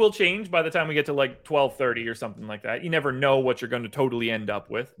 Now, this will change by the time we get to like 12:30 or something like that. You never know what you're going to totally end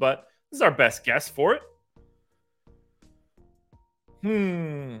up with, but this is our best guess for it.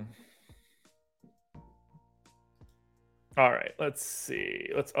 All right, let's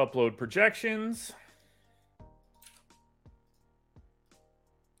see. Let's upload projections.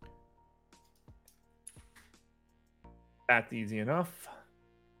 That's easy enough.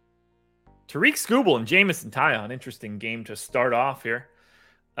 Tariq Skubal and Jamison Taillon. Interesting game to start off here.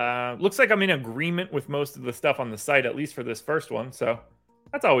 Looks like I'm in agreement with most of the stuff on the site, at least for this first one. So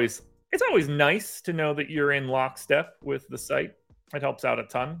it's always nice to know that you're in lockstep with the site. It helps out a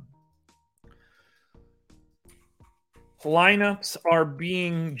ton. Lineups are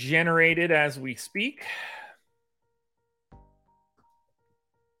being generated as we speak.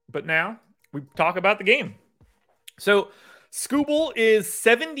 But now we talk about the game. So Skubal is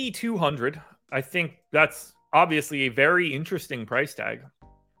 7,200. I think that's obviously a very interesting price tag.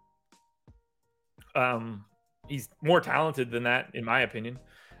 He's more talented than that, in my opinion.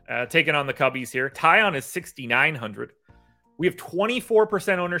 Taking on the Cubbies here. Taillon is 6,900. We have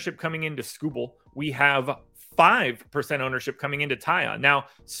 24% ownership coming into Skubal. We have 5% ownership coming into Taillon. Now,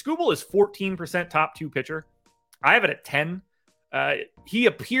 Skubal is 14% top 2 pitcher. I have it at 10. He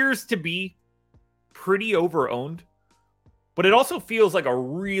appears to be pretty over-owned, but it also feels like a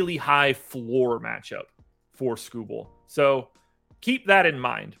really high floor matchup for Skubal. So keep that in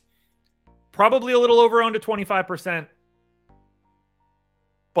mind. Probably a little over-owned at 25%,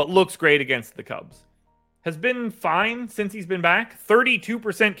 but looks great against the Cubs. Has been fine since he's been back.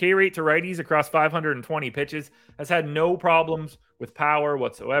 32% K rate to righties across 520 pitches. Has had no problems with power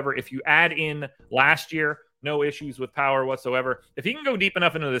whatsoever. If you add in last year, no issues with power whatsoever. If he can go deep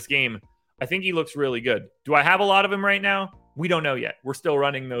enough into this game, I think he looks really good. Do I have a lot of him right now? We don't know yet. We're still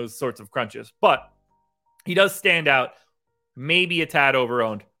running those sorts of crunches. But he does stand out. Maybe a tad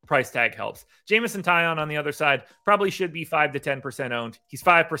over-owned. Price tag helps. Jamison Taillon on the other side probably should be 5 to 10% owned. He's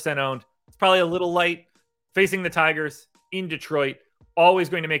 5% owned. It's probably a little light. Facing the Tigers in Detroit, always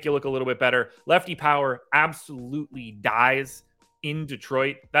going to make you look a little bit better. Lefty power absolutely dies in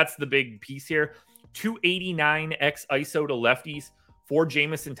Detroit. That's the big piece here. 289 x ISO to lefties for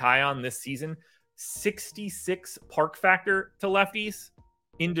Jamison Taillon this season. 66 park factor to lefties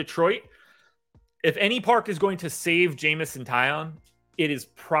in Detroit. If any park is going to save Jamison Taillon, it is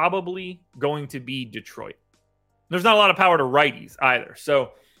probably going to be Detroit. There's not a lot of power to righties either.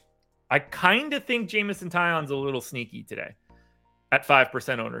 So I kind of think Jamison Taillon's a little sneaky today at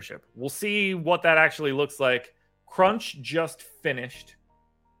 5% ownership. We'll see what that actually looks like. Crunch just finished.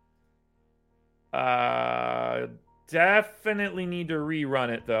 Definitely need to rerun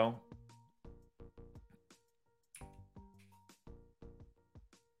it, though.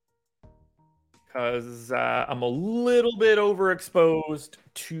 Because I'm a little bit overexposed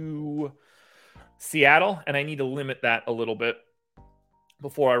to Seattle, and I need to limit that a little bit.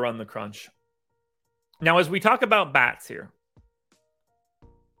 before I run the crunch. Now, as we talk about bats here,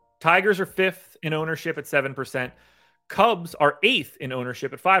 Tigers are 5th in ownership at 7%. Cubs are 8th in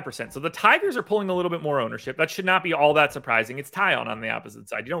ownership at 5%. So the Tigers are pulling a little bit more ownership. That should not be all that surprising. It's Tyon on the opposite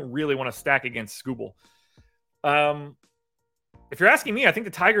side. You don't really want to stack against Skubal. If you're asking me, I think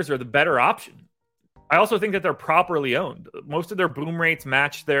the Tigers are the better option. I also think that they're properly owned. Most of their boom rates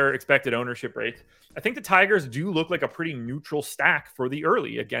match their expected ownership rates. I think the Tigers do look like a pretty neutral stack for the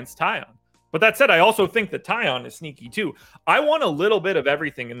early against Tyon. But that said, I also think that Tyon is sneaky too. I want a little bit of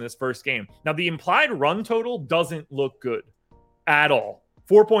everything in this first game. Now, the implied run total doesn't look good at all.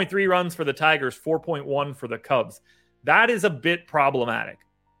 4.3 runs for the Tigers, 4.1 for the Cubs. That is a bit problematic.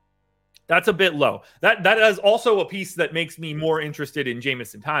 That's a bit low. That is also a piece that makes me more interested in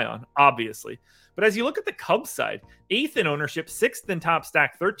Jameson Tyon, obviously. But as you look at the Cubs side, 8th in ownership, 6th in top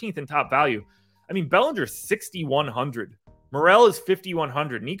stack, 13th in top value. I mean, Bellinger's 6,100. Morel is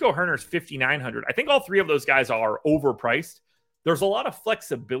 5,100. Nico Herner's 5,900. I think all three of those guys are overpriced. There's a lot of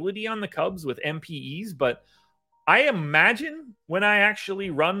flexibility on the Cubs with MPEs, but I imagine when I actually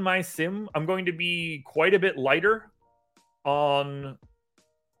run my sim, I'm going to be quite a bit lighter on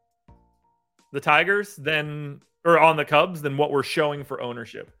the Tigers or on the Cubs than what we're showing for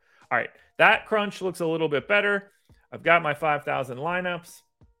ownership. All right, that crunch looks a little bit better. I've got my 5,000 lineups.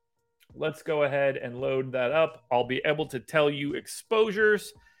 Let's go ahead and load that up. I'll be able to tell you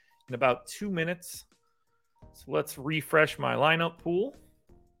exposures in about 2 minutes. So let's refresh my lineup pool.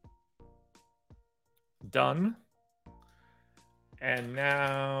 Done. And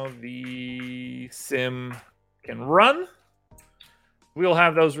now the sim can run. We'll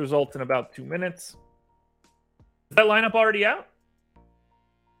have those results in about 2 minutes. Is that lineup already out?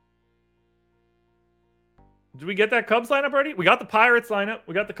 Did we get that Cubs lineup already? We got the Pirates lineup.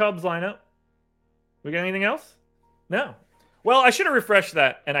 We got the Cubs lineup. We got anything else? No. Well, I should have refreshed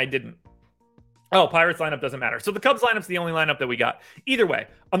that, and I didn't. Oh, Pirates lineup doesn't matter. So the Cubs lineup's the only lineup that we got. Either way,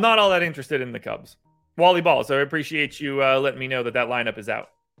 I'm not all that interested in the Cubs. Wally Ball, so I appreciate you letting me know that lineup is out.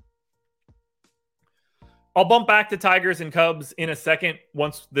 I'll bump back to Tigers and Cubs in a second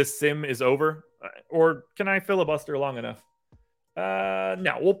once this sim is over. Or can I filibuster long enough?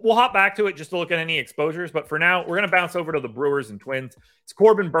 No, we'll hop back to it just to look at any exposures. But for now, we're going to bounce over to the Brewers and Twins. It's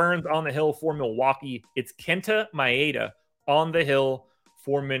Corbin Burnes on the hill for Milwaukee. It's Kenta Maeda on the hill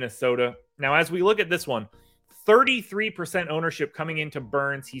for Minnesota. Now, as we look at this one, 33% ownership coming into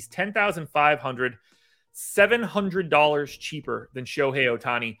Burnes. He's $10,500, $700 cheaper than Shohei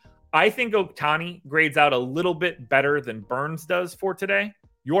Ohtani. I think Ohtani grades out a little bit better than Burnes does for today.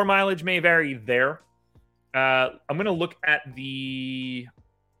 Your mileage may vary there. I'm going to look at the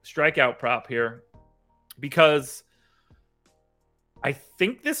strikeout prop here because I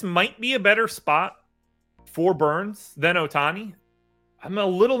think this might be a better spot for Burnes than Ohtani. I'm a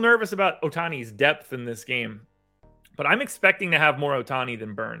little nervous about Ohtani's depth in this game, but I'm expecting to have more Ohtani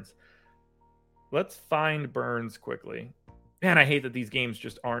than Burnes. Let's find Burnes quickly. Man, I hate that these games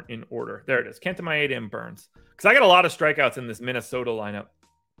just aren't in order. There it is. Kenta Maeda and Burnes. Because I got a lot of strikeouts in this Minnesota lineup.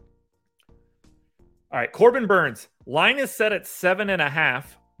 All right, Corbin Burnes. Line is set at 7.5,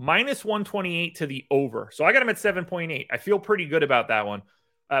 minus 128 to the over. So I got him at 7.8. I feel pretty good about that one.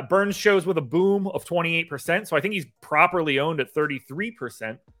 Burnes shows with a boom of 28%. So I think he's properly owned at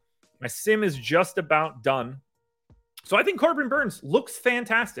 33%. My sim is just about done. So I think Corbin Burnes looks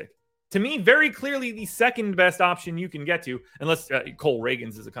fantastic. To me, very clearly the second best option you can get to, unless Cole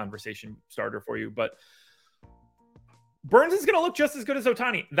Reagans is a conversation starter for you. But Burnes is going to look just as good as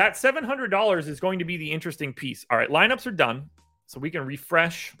Ohtani. That $700 is going to be the interesting piece. All right, lineups are done. So we can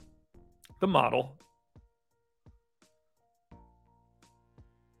refresh the model.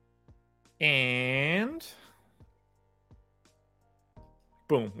 And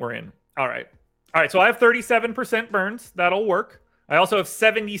boom, we're in. All right. All right, so I have 37% Burnes. That'll work. I also have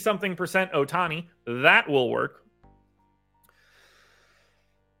 70-something percent Ohtani. That will work.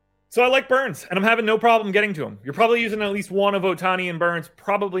 So I like Burnes, and I'm having no problem getting to him. You're probably using at least one of Ohtani and Burnes,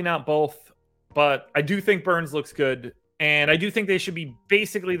 probably not both, but I do think Burnes looks good, and I do think they should be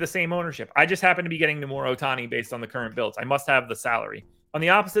basically the same ownership. I just happen to be getting to more Ohtani based on the current builds. I must have the salary. On the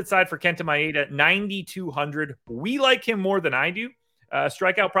opposite side for Kenta Maeda, 9,200. We like him more than I do.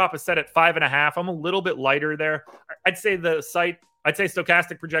 Strikeout prop is set at 5.5. I'm a little bit lighter there. I'd say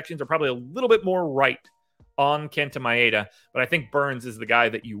stochastic projections are probably a little bit more right on Kenta Maeda, but I think Burnes is the guy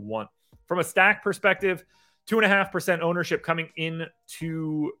that you want. From a stack perspective, 2.5% ownership coming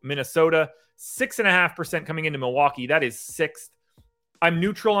into Minnesota, 6.5% coming into Milwaukee. That is sixth. I'm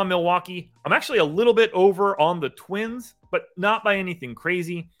neutral on Milwaukee. I'm actually a little bit over on the Twins, but not by anything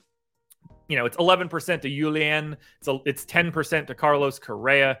crazy. it's 11% to Julian. It's 10% to Carlos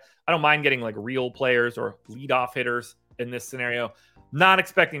Correa. I don't mind getting like real players or leadoff hitters in this scenario. Not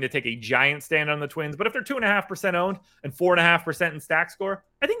expecting to take a giant stand on the Twins, but if they're 2.5% owned and 4.5% in stack score,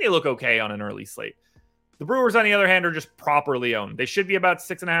 I think they look okay on an early slate. The Brewers, on the other hand, are just properly owned. They should be about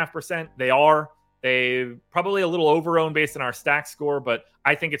 6.5%. They are. They probably a little over-owned based on our stack score, but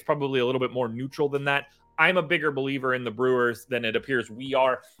I think it's probably a little bit more neutral than that. I'm a bigger believer in the Brewers than it appears we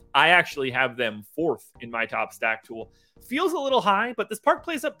are. I actually have them 4th in my top stack tool. Feels a little high, but this park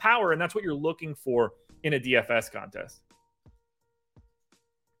plays up power, and that's what you're looking for in a DFS contest.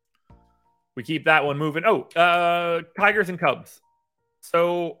 We keep that one moving. Tigers and Cubs.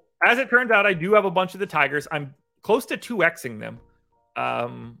 So as it turns out, I do have a bunch of the Tigers. I'm close to 2xing them.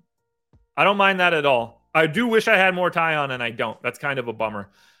 I don't mind that at all. I do wish I had more Tyon, and I don't. That's kind of a bummer.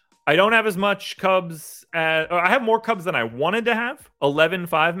 I don't have as much Cubs. I have more Cubs than I wanted to have. 11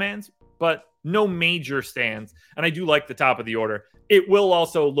 5-mans, but no major stands. And I do like the top of the order. It will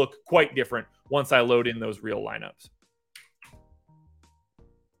also look quite different once I load in those real lineups.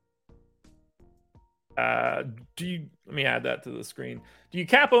 Let me add that to the screen. Do you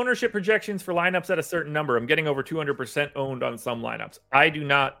cap ownership projections for lineups at a certain number? I'm getting over 200% owned on some lineups. I do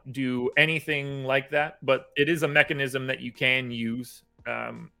not do anything like that, but it is a mechanism that you can use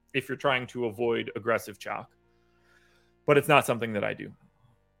if you're trying to avoid aggressive chalk. But it's not something that I do.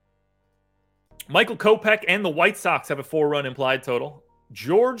 Michael Kopech and the White Sox have a 4-run implied total.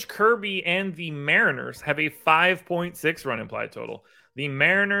 George Kirby and the Mariners have a 5.6 run implied total. The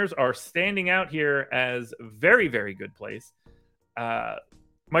Mariners are standing out here as very, very good plays.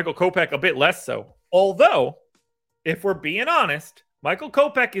 Michael Kopech a bit less so. Although, if we're being honest, Michael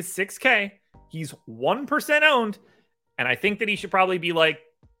Kopech is 6K. He's 1% owned. And I think that he should probably be like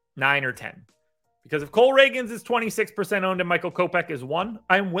 9 or 10. Because if Cole Reagans is 26% owned and Michael Kopech is 1,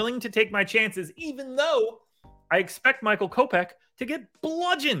 I'm willing to take my chances, even though I expect Michael Kopech to get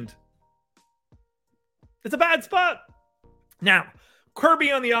bludgeoned. It's a bad spot. Now,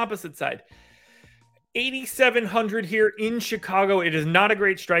 Kirby on the opposite side. 8,700 here in Chicago. It is not a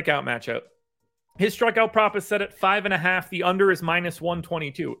great strikeout matchup. His strikeout prop is set at 5.5. The under is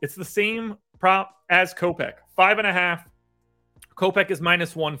 -122. It's the same prop as Kopech. 5.5. Kopech is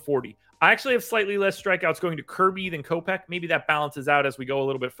 -140. I actually have slightly less strikeouts going to Kirby than Kopech. Maybe that balances out as we go a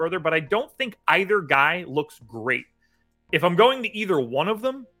little bit further, but I don't think either guy looks great. If I'm going to either one of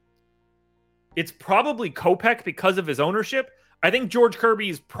them, it's probably Kopech because of his ownership. I think George Kirby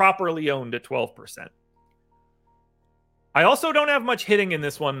is properly owned at 12%. I also don't have much hitting in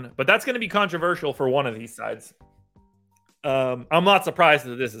this one, but that's going to be controversial for one of these sides. I'm not surprised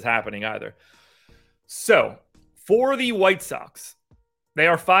that this is happening either. So, for the White Sox, they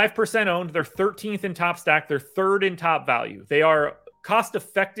are 5% owned. They're 13th in top stack. They're 3rd in top value. They are cost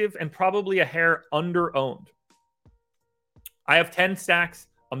effective and probably a hair under owned. I have 10 stacks.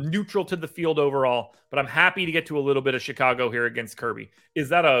 I'm neutral to the field overall, but I'm happy to get to a little bit of Chicago here against Kirby. Is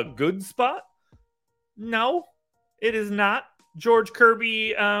that a good spot? No, it is not. George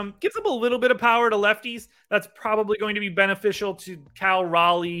Kirby gives up a little bit of power to lefties. That's probably going to be beneficial to Cal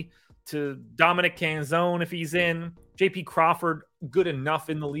Raleigh, to Dominic Canzone if he's in. JP Crawford, good enough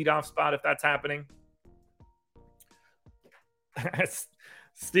in the leadoff spot if that's happening.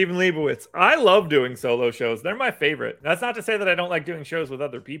 Stephen Leibowitz. I love doing solo shows. They're my favorite. That's not to say that I don't like doing shows with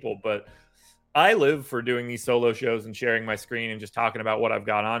other people, but I live for doing these solo shows and sharing my screen and just talking about what I've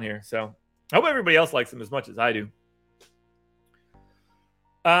got on here. So I hope everybody else likes them as much as I do.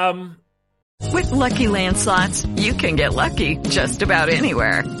 With Lucky Land Slots, you can get lucky just about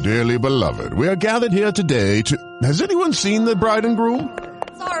anywhere. Dearly beloved, we are gathered here today to... Has anyone seen the bride and groom?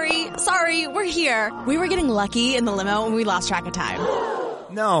 Sorry, we're here. We were getting lucky in the limo and we lost track of time.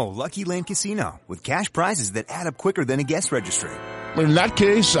 No, Lucky Land Casino, with cash prizes that add up quicker than a guest registry. In that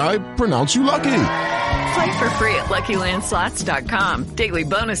case, I pronounce you lucky. Play for free at LuckyLandSlots.com. Daily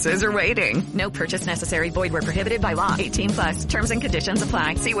bonuses are waiting. No purchase necessary. Void where prohibited by law. 18+. Terms and conditions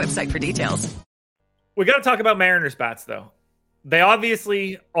apply. See website for details. We got to talk about Mariners bats, though. They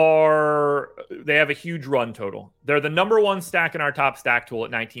obviously they have a huge run total. They're the number one stack in our top stack tool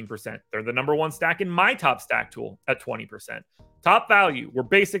at 19%. They're the number one stack in my top stack tool at 20%. Top value, we're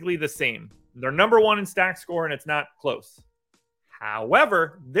basically the same. They're number one in stack score, and it's not close.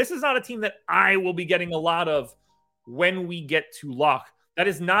 However, this is not a team that I will be getting a lot of when we get to lock. That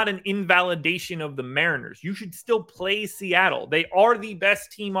is not an invalidation of the Mariners. You should still play Seattle. They are the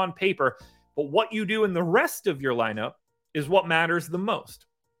best team on paper, but what you do in the rest of your lineup is what matters the most.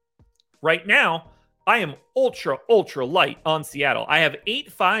 Right now, I am ultra light on Seattle. I have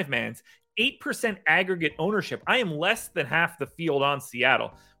 8 5-mans, 8% aggregate ownership. I am less than half the field on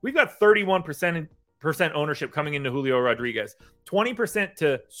Seattle. We've got 31% ownership coming into Julio Rodriguez, 20%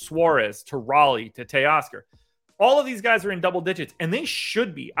 to Suarez, to Raleigh, to Teoscar. All of these guys are in double digits, and they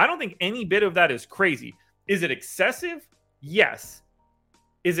should be. I don't think any bit of that is crazy. Is it excessive? Yes.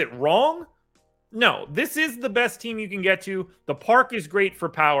 Is it wrong? No. This is the best team you can get to. The park is great for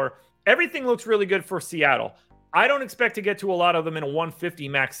power. Everything looks really good for Seattle. I don't expect to get to a lot of them in a 150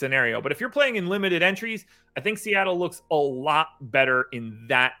 max scenario, but if you're playing in limited entries, I think Seattle looks a lot better in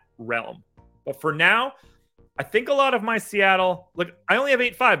that realm. But for now, I think a lot of my Seattle, look, I only have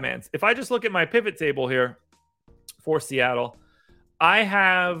 8 5-mans. If I just look at my pivot table here for Seattle, I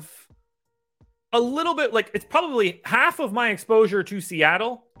have a little bit, like, it's probably half of my exposure to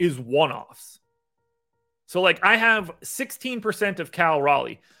Seattle is one-offs. So, like, I have 16% of Cal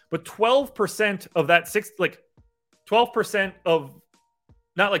Raleigh, but 12% of that 12% of,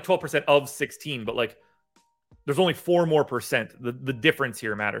 not like 12% of 16, but like there's only 4 more percent. The difference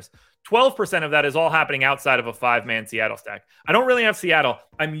here matters. 12% of that is all happening outside of a 5-man Seattle stack. I don't really have Seattle.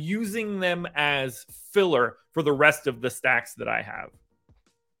 I'm using them as filler for the rest of the stacks that I have.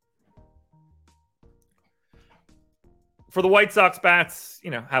 For the White Sox bats,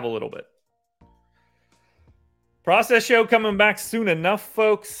 have a little bit. Process show coming back soon enough,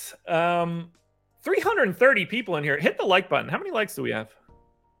 folks. 330 people in here. Hit the like button. How many likes do we have?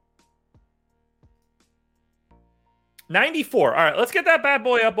 94. All right, let's get that bad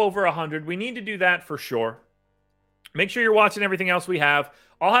boy up over 100. We need to do that for sure. Make sure you're watching everything else we have.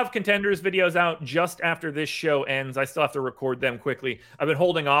 I'll have contenders videos out just after this show ends. I still have to record them quickly. I've been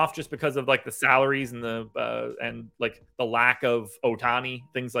holding off just because of like the salaries and the lack of Ohtani,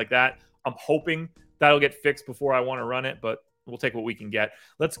 things like that. I'm hoping that'll get fixed before I want to run it, but we'll take what we can get.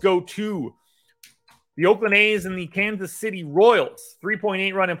 Let's go to the Oakland A's and the Kansas City Royals.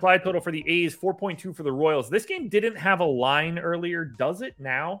 3.8 run implied total for the A's, 4.2 for the Royals. This game didn't have a line earlier. Does it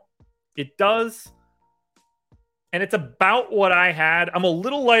now? It does. And it's about what I had. I'm a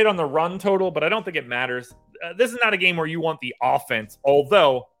little light on the run total, but I don't think it matters. This is not a game where you want the offense.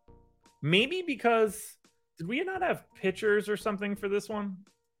 Although, maybe because... Did we not have pitchers or something for this one?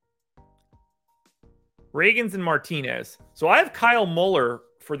 Reagans and Martinez. So I have Kyle Muller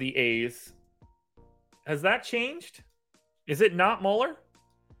for the A's. Has that changed? Is it not Muller?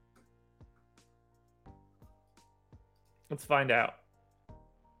 Let's find out.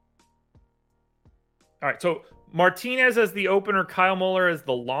 All right, so Martinez as the opener, Kyle Muller as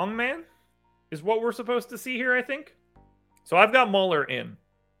the long man is what we're supposed to see here, I think. So I've got Muller in.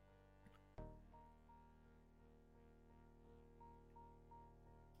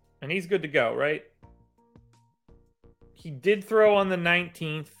 And he's good to go, right? He did throw on the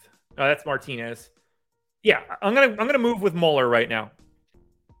 19th. Oh, that's Martinez. Yeah, I'm gonna move with Muller right now.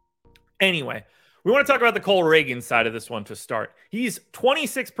 Anyway, we want to talk about the Cole Reagan side of this one to start. He's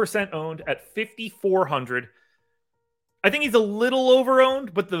 26% owned at 5,400. I think he's a little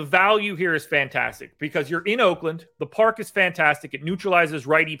over-owned, but the value here is fantastic because you're in Oakland. The park is fantastic. It neutralizes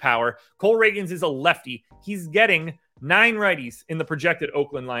righty power. Cole Reagans is a lefty. He's getting 9 righties in the projected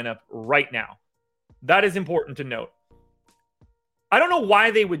Oakland lineup right now. That is important to note. I don't know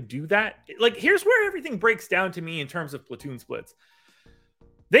why they would do that. Like, here's where everything breaks down to me in terms of platoon splits.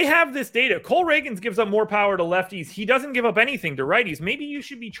 They have this data. Cole Reagans gives up more power to lefties. He doesn't give up anything to righties. Maybe you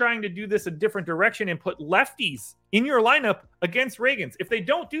should be trying to do this a different direction and put lefties in your lineup against Reagans. If they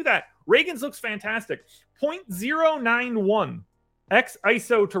don't do that, Reagans looks fantastic. 0.091 X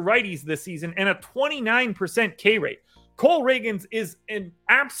ISO to righties this season and a 29% K rate. Cole Reagans is an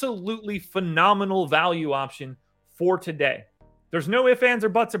absolutely phenomenal value option for today. There's no ifs, ands, or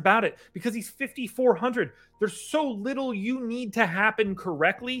buts about it because he's 5,400. There's so little you need to happen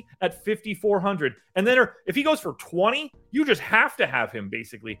correctly at 5,400. And then if he goes for 20, you just have to have him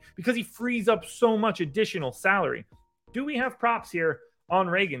basically because he frees up so much additional salary. Do we have props here on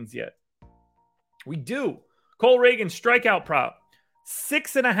Reagans yet? We do. Cole Reagans strikeout prop.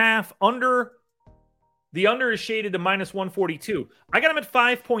 6.5 under. The under is shaded to -142. I got him at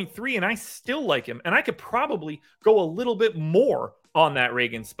 5.3, and I still like him. And I could probably go a little bit more on that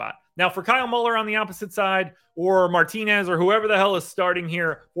Reagan spot. Now, for Kyle Muller on the opposite side, or Martinez, or whoever the hell is starting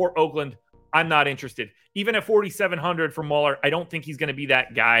here for Oakland, I'm not interested. Even at 4,700 for Muller, I don't think he's going to be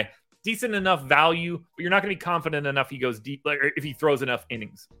that guy. Decent enough value, but you're not going to be confident enough he goes deep, like, if he throws enough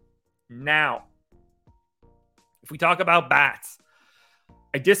innings. Now, if we talk about bats,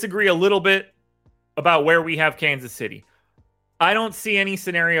 I disagree a little bit about where we have Kansas City. I don't see any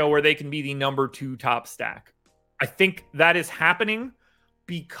scenario where they can be the number 2 top stack. I think that is happening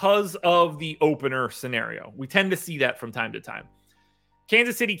because of the opener scenario. We tend to see that from time to time.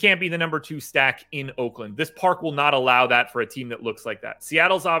 Kansas City can't be the number 2 stack in Oakland. This park will not allow that for a team that looks like that.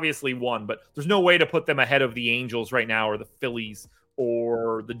 Seattle's obviously one, but there's no way to put them ahead of the Angels right now, or the Phillies,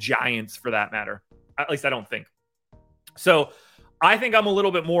 or the Giants for that matter. At least I don't think. So I think I'm a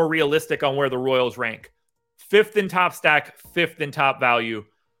little bit more realistic on where the Royals rank. 5th in top stack, 5th in top value,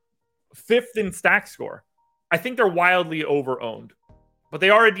 5th in stack score. I think they're wildly over-owned, but they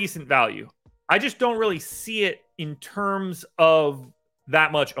are a decent value. I just don't really see it in terms of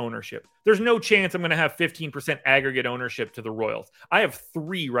that much ownership. There's no chance I'm going to have 15% aggregate ownership to the Royals. I have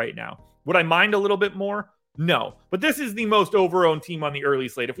 3 right now. Would I mind a little bit more? No. But this is the most over-owned team on the early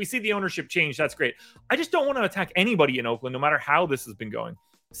slate. If we see the ownership change, that's great. I just don't want to attack anybody in Oakland, no matter how this has been going.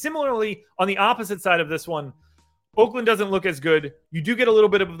 Similarly, on the opposite side of this one, Oakland doesn't look as good. You do get a little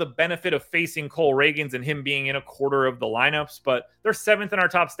bit of the benefit of facing Cole Reagans and him being in a quarter of the lineups, but they're 7th in our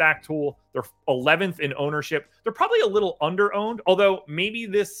top stack tool. They're 11th in ownership. They're probably a little under-owned, although maybe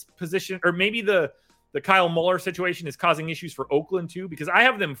this position, or maybe the Kyle Muller situation is causing issues for Oakland too, because I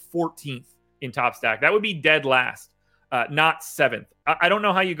have them 14th in top stack. That would be dead last, not 7th. I don't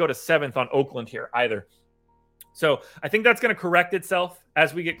know how you go to 7th on Oakland here either. So I think that's going to correct itself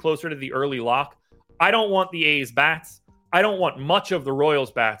as we get closer to the early lock. I don't want the A's bats. I don't want much of the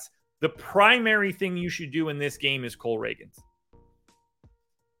Royals bats. The primary thing you should do in this game is Cole Reagans.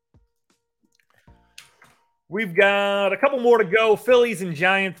 We've got a couple more to go. Phillies and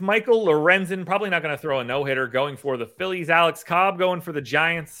Giants. Michael Lorenzen, probably not going to throw a no-hitter, going for the Phillies. Alex Cobb going for the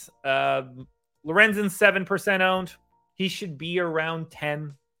Giants. Lorenzen's 7% owned. He should be around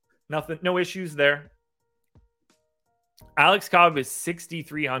 10. Nothing, no issues there. Alex Cobb is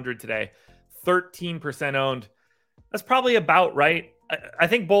 6,300 today. 13% owned. That's probably about right. I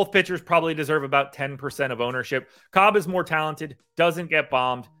think both pitchers probably deserve about 10% of ownership. Cobb is more talented, doesn't get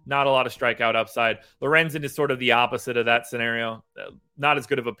bombed, not a lot of strikeout upside. Lorenzen is sort of the opposite of that scenario. Not as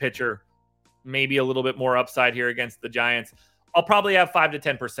good of a pitcher, maybe a little bit more upside here against the Giants. I'll probably have 5 to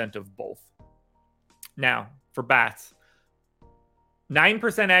 10% of both. Now, for bats,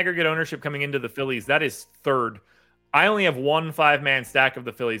 9% aggregate ownership coming into the Phillies. That is 3rd. I only have 1 5-man stack of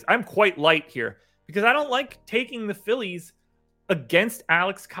the Phillies. I'm quite light here because I don't like taking the Phillies against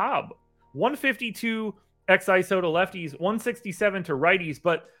Alex Cobb. 152 x-ISO to lefties, 167 to righties.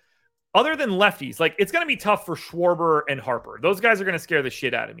 But other than lefties, like, it's going to be tough for Schwarber and Harper. Those guys are going to scare the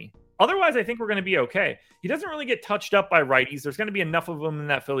shit out of me. Otherwise, I think we're going to be okay. He doesn't really get touched up by righties. There's going to be enough of them in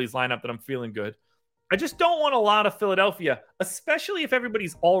that Phillies lineup that I'm feeling good. I just don't want a lot of Philadelphia, especially if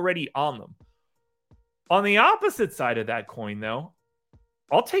everybody's already on them. On the opposite side of that coin, though,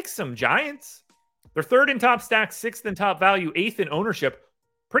 I'll take some Giants. They're 3rd in top stack, 6th in top value, 8th in ownership.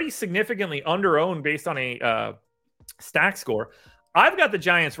 Pretty significantly under-owned based on a stack score. I've got the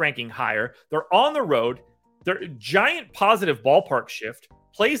Giants ranking higher. They're on the road. They're giant positive ballpark shift.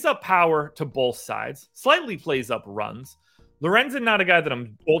 Plays up power to both sides. Slightly plays up runs. Lorenzen, not a guy that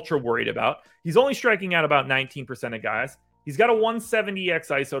I'm ultra worried about. He's only striking out about 19% of guys. He's got a 170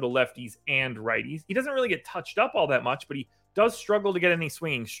 x-ISO to lefties and righties. He doesn't really get touched up all that much, but he does struggle to get any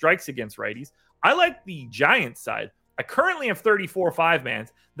swinging strikes against righties. I like the Giants side. I currently have 34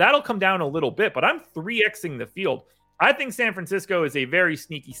 5-mans. That'll come down a little bit, but I'm 3xing the field. I think San Francisco is a very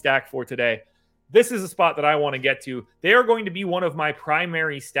sneaky stack for today. This is a spot that I want to get to. They are going to be one of my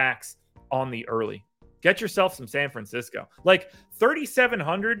primary stacks on the early. Get yourself some San Francisco. Like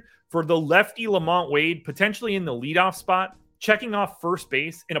 3,700 for the lefty Lamont Wade, potentially in the leadoff spot, checking off first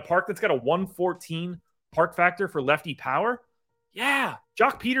base in a park that's got a 114 park factor for lefty power. Yeah.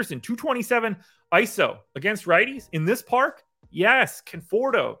 Jock Peterson, 227 ISO against righties in this park. Yes.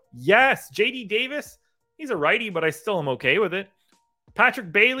 Conforto. Yes. JD Davis. He's a righty, but I still am okay with it.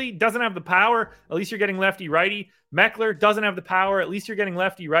 Patrick Bailey doesn't have the power. At least you're getting lefty righty. Meckler doesn't have the power. At least you're getting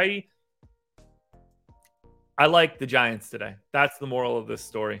lefty righty. I like the Giants today. That's the moral of this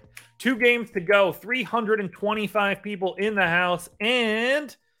story. 2 games to go, 325 people in the house,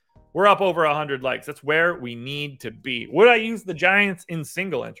 and we're up over 100 likes. That's where we need to be. Would I use the Giants in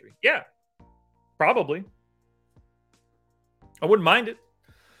single entry? Yeah, probably. I wouldn't mind it.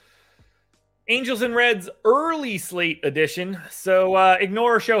 Angels and Reds early slate edition. So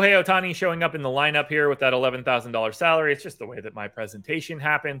ignore Shohei Ohtani showing up in the lineup here with that $11,000 salary. It's just the way that my presentation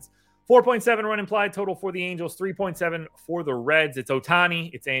happens. 4.7 run implied total for the Angels, 3.7 for the Reds. It's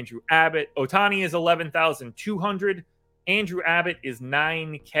Ohtani. It's Andrew Abbott. Ohtani is 11,200. Andrew Abbott is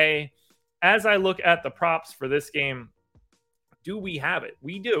 9K. As I look at the props for this game, do we have it?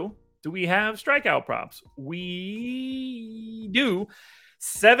 We do. Do we have strikeout props? We do.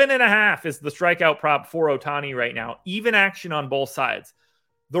 7.5 is the strikeout prop for Ohtani right now. Even action on both sides.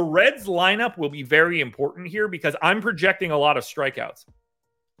 The Reds lineup will be very important here because I'm projecting a lot of strikeouts.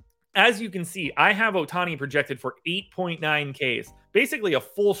 As you can see, I have Ohtani projected for 8.9 Ks, basically a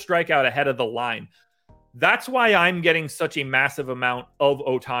full strikeout ahead of the line. That's why I'm getting such a massive amount of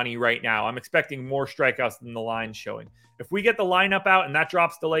Ohtani right now. I'm expecting more strikeouts than the line showing. If we get the lineup out and that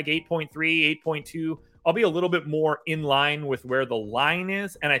drops to like 8.3, 8.2, I'll be a little bit more in line with where the line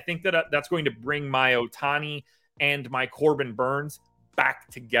is. And I think that that's going to bring my Ohtani and my Corbin Burns back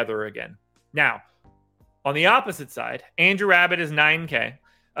together again. Now, on the opposite side, Andrew Abbott is 9K.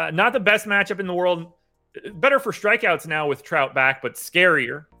 Not the best matchup in the world. Better for strikeouts now with Trout back, but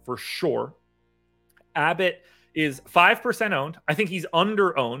scarier for sure. Abbott is 5% owned. I think he's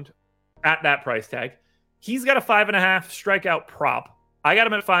under-owned at that price tag. He's got a 5.5 strikeout prop. I got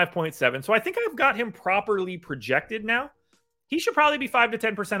him at 5.7. So I think I've got him properly projected now. He should probably be 5 to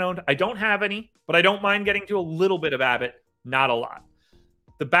 10% owned. I don't have any, but I don't mind getting to a little bit of Abbott. Not a lot.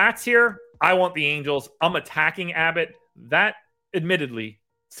 The bats here, I want the Angels. I'm attacking Abbott. That, admittedly,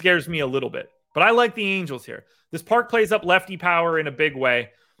 scares me a little bit. But I like the Angels here. This park plays up lefty power in a big way.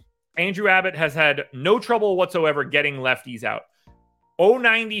 Andrew Abbott has had no trouble whatsoever getting lefties out.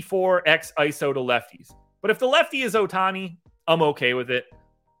 0.94 x ISO to lefties. But if the lefty is Ohtani, I'm okay with it.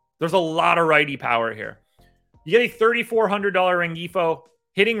 There's a lot of righty power here. You get a $3,400 Rengifo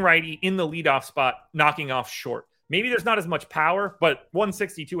hitting righty in the leadoff spot, knocking off short. Maybe there's not as much power, but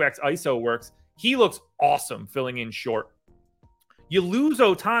 162x ISO works. He looks awesome filling in short. You lose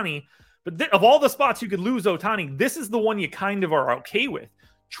Ohtani, but of all the spots you could lose Ohtani, this is the one you kind of are okay with.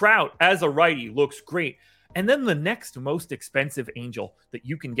 Trout as a righty looks great. And then the next most expensive Angel that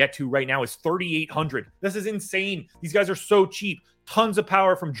you can get to right now is 3,800. This is insane. These guys are so cheap. Tons of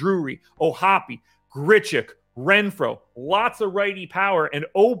power from Drury, Ohapi, Grichuk, Renfroe. Lots of righty power. And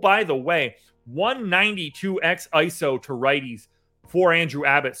oh, by the way, 192x ISO to righties for Andrew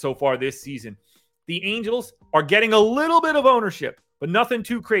Abbott so far this season. The Angels are getting a little bit of ownership, but nothing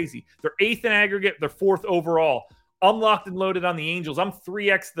too crazy. They're 8th in aggregate. They're 4th overall. I'm locked and loaded on the Angels. I'm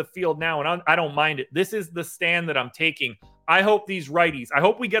 3x the field now, and I don't mind it. This is the stand that I'm taking. I hope these righties, I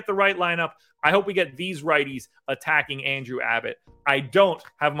hope we get the right lineup. I hope we get these righties attacking Andrew Abbott. I don't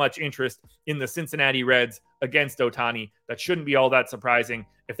have much interest in the Cincinnati Reds against Ohtani. That shouldn't be all that surprising.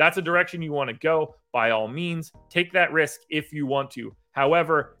 If that's a direction you want to go, by all means, take that risk if you want to.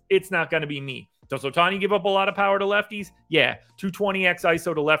 However, it's not going to be me. Does Ohtani give up a lot of power to lefties? Yeah, 220x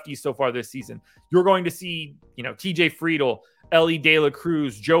ISO to lefties so far this season. You're going to see, TJ Friedel, Ellie De La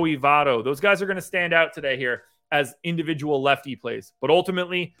Cruz, Joey Votto. Those guys are going to stand out today here as individual lefty plays. But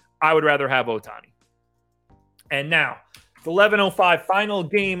ultimately, I would rather have Ohtani. And now, it's 11:05, final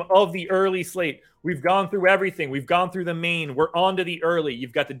game of the early slate. We've gone through everything. We've gone through the main. We're on to the early.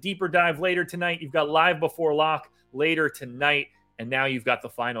 You've got the deeper dive later tonight. You've got live before lock later tonight. And now you've got the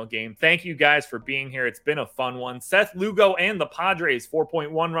final game. Thank you guys for being here. It's been a fun one. Seth Lugo and the Padres,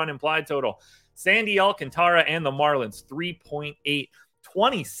 4.1 run implied total. Sandy Alcantara and the Marlins, 3.8.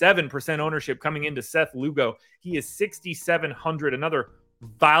 27% ownership coming into Seth Lugo. He is 6,700, another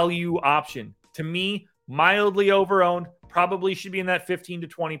value option. To me, mildly overowned. Probably should be in that 15 to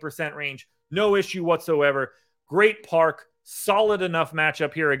 20% range. No issue whatsoever. Great park. Solid enough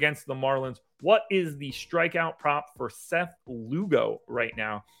matchup here against the Marlins. What is the strikeout prop for Seth Lugo right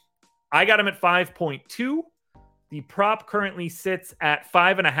now? I got him at 5.2. The prop currently sits at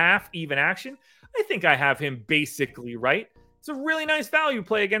 5.5 even action. I think I have him basically right. It's a really nice value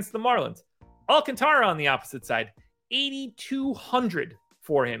play against the Marlins. Alcantara on the opposite side, 8,200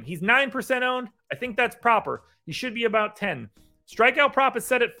 for him. He's 9% owned. I think that's proper. He should be about 10. Strikeout prop is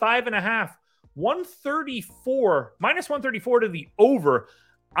set at 5.5. 134, minus 134 to the over.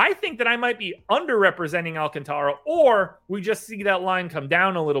 I think that I might be underrepresenting Alcantara, or we just see that line come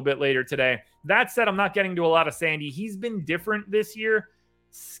down a little bit later today. That said, I'm not getting to a lot of Sandy. He's been different this year,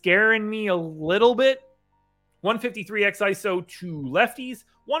 scaring me a little bit. 153x ISO to lefties,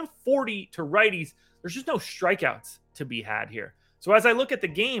 140 to righties. There's just no strikeouts to be had here. So as I look at the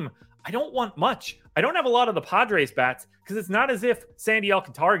game, I don't want much. I don't have a lot of the Padres bats because it's not as if Sandy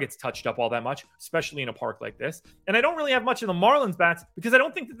Alcantara gets touched up all that much, especially in a park like this. And I don't really have much of the Marlins bats because I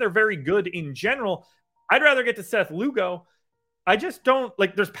don't think that they're very good in general. I'd rather get to Seth Lugo. I just don't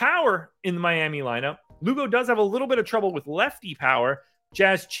there's power in the Miami lineup. Lugo does have a little bit of trouble with lefty power.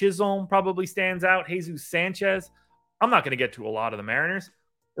 Jazz Chisholm probably stands out. Jesus Sanchez. I'm not going to get to a lot of the Mariners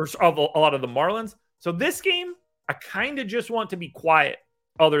or a lot of the Marlins. So this game, I kind of just want to be quiet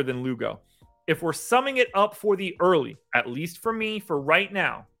other than Lugo. If we're summing it up for the early, at least for me, for right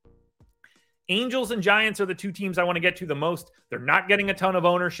now, Angels and Giants are the two teams I want to get to the most. They're not getting a ton of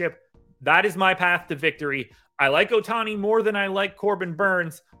ownership. That is my path to victory. I like Ohtani more than I like Corbin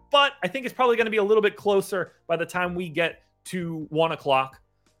Burns, but I think it's probably going to be a little bit closer by the time we get to 1 o'clock.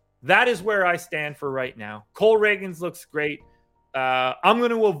 that is where I stand for right now. Cole Reagans looks great. I'm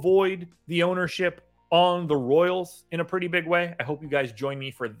going to avoid the ownership on the Royals in a pretty big way. I hope you guys join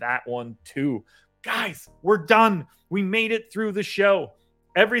me for that one too. Guys, we're done. We made it through the show.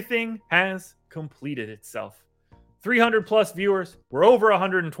 Everything has completed itself. 300 plus viewers. We're over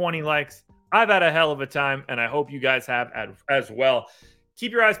 120 likes. I've had a hell of a time, and I hope you guys have as well.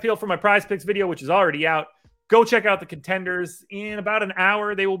 Keep your eyes peeled for my prize picks video, which is already out. Go check out the contenders. In about an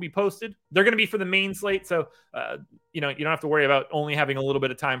hour, they will be posted. They're going to be for the main slate, so you don't have to worry about only having a little bit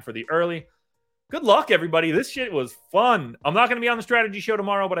of time for the early. Good luck, everybody. This shit was fun. I'm not going to be on the strategy show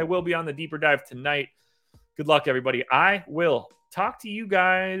tomorrow, but I will be on the deeper dive tonight. Good luck, everybody. I will talk to you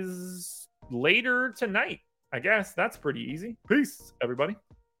guys later tonight. I guess that's pretty easy. Peace, everybody.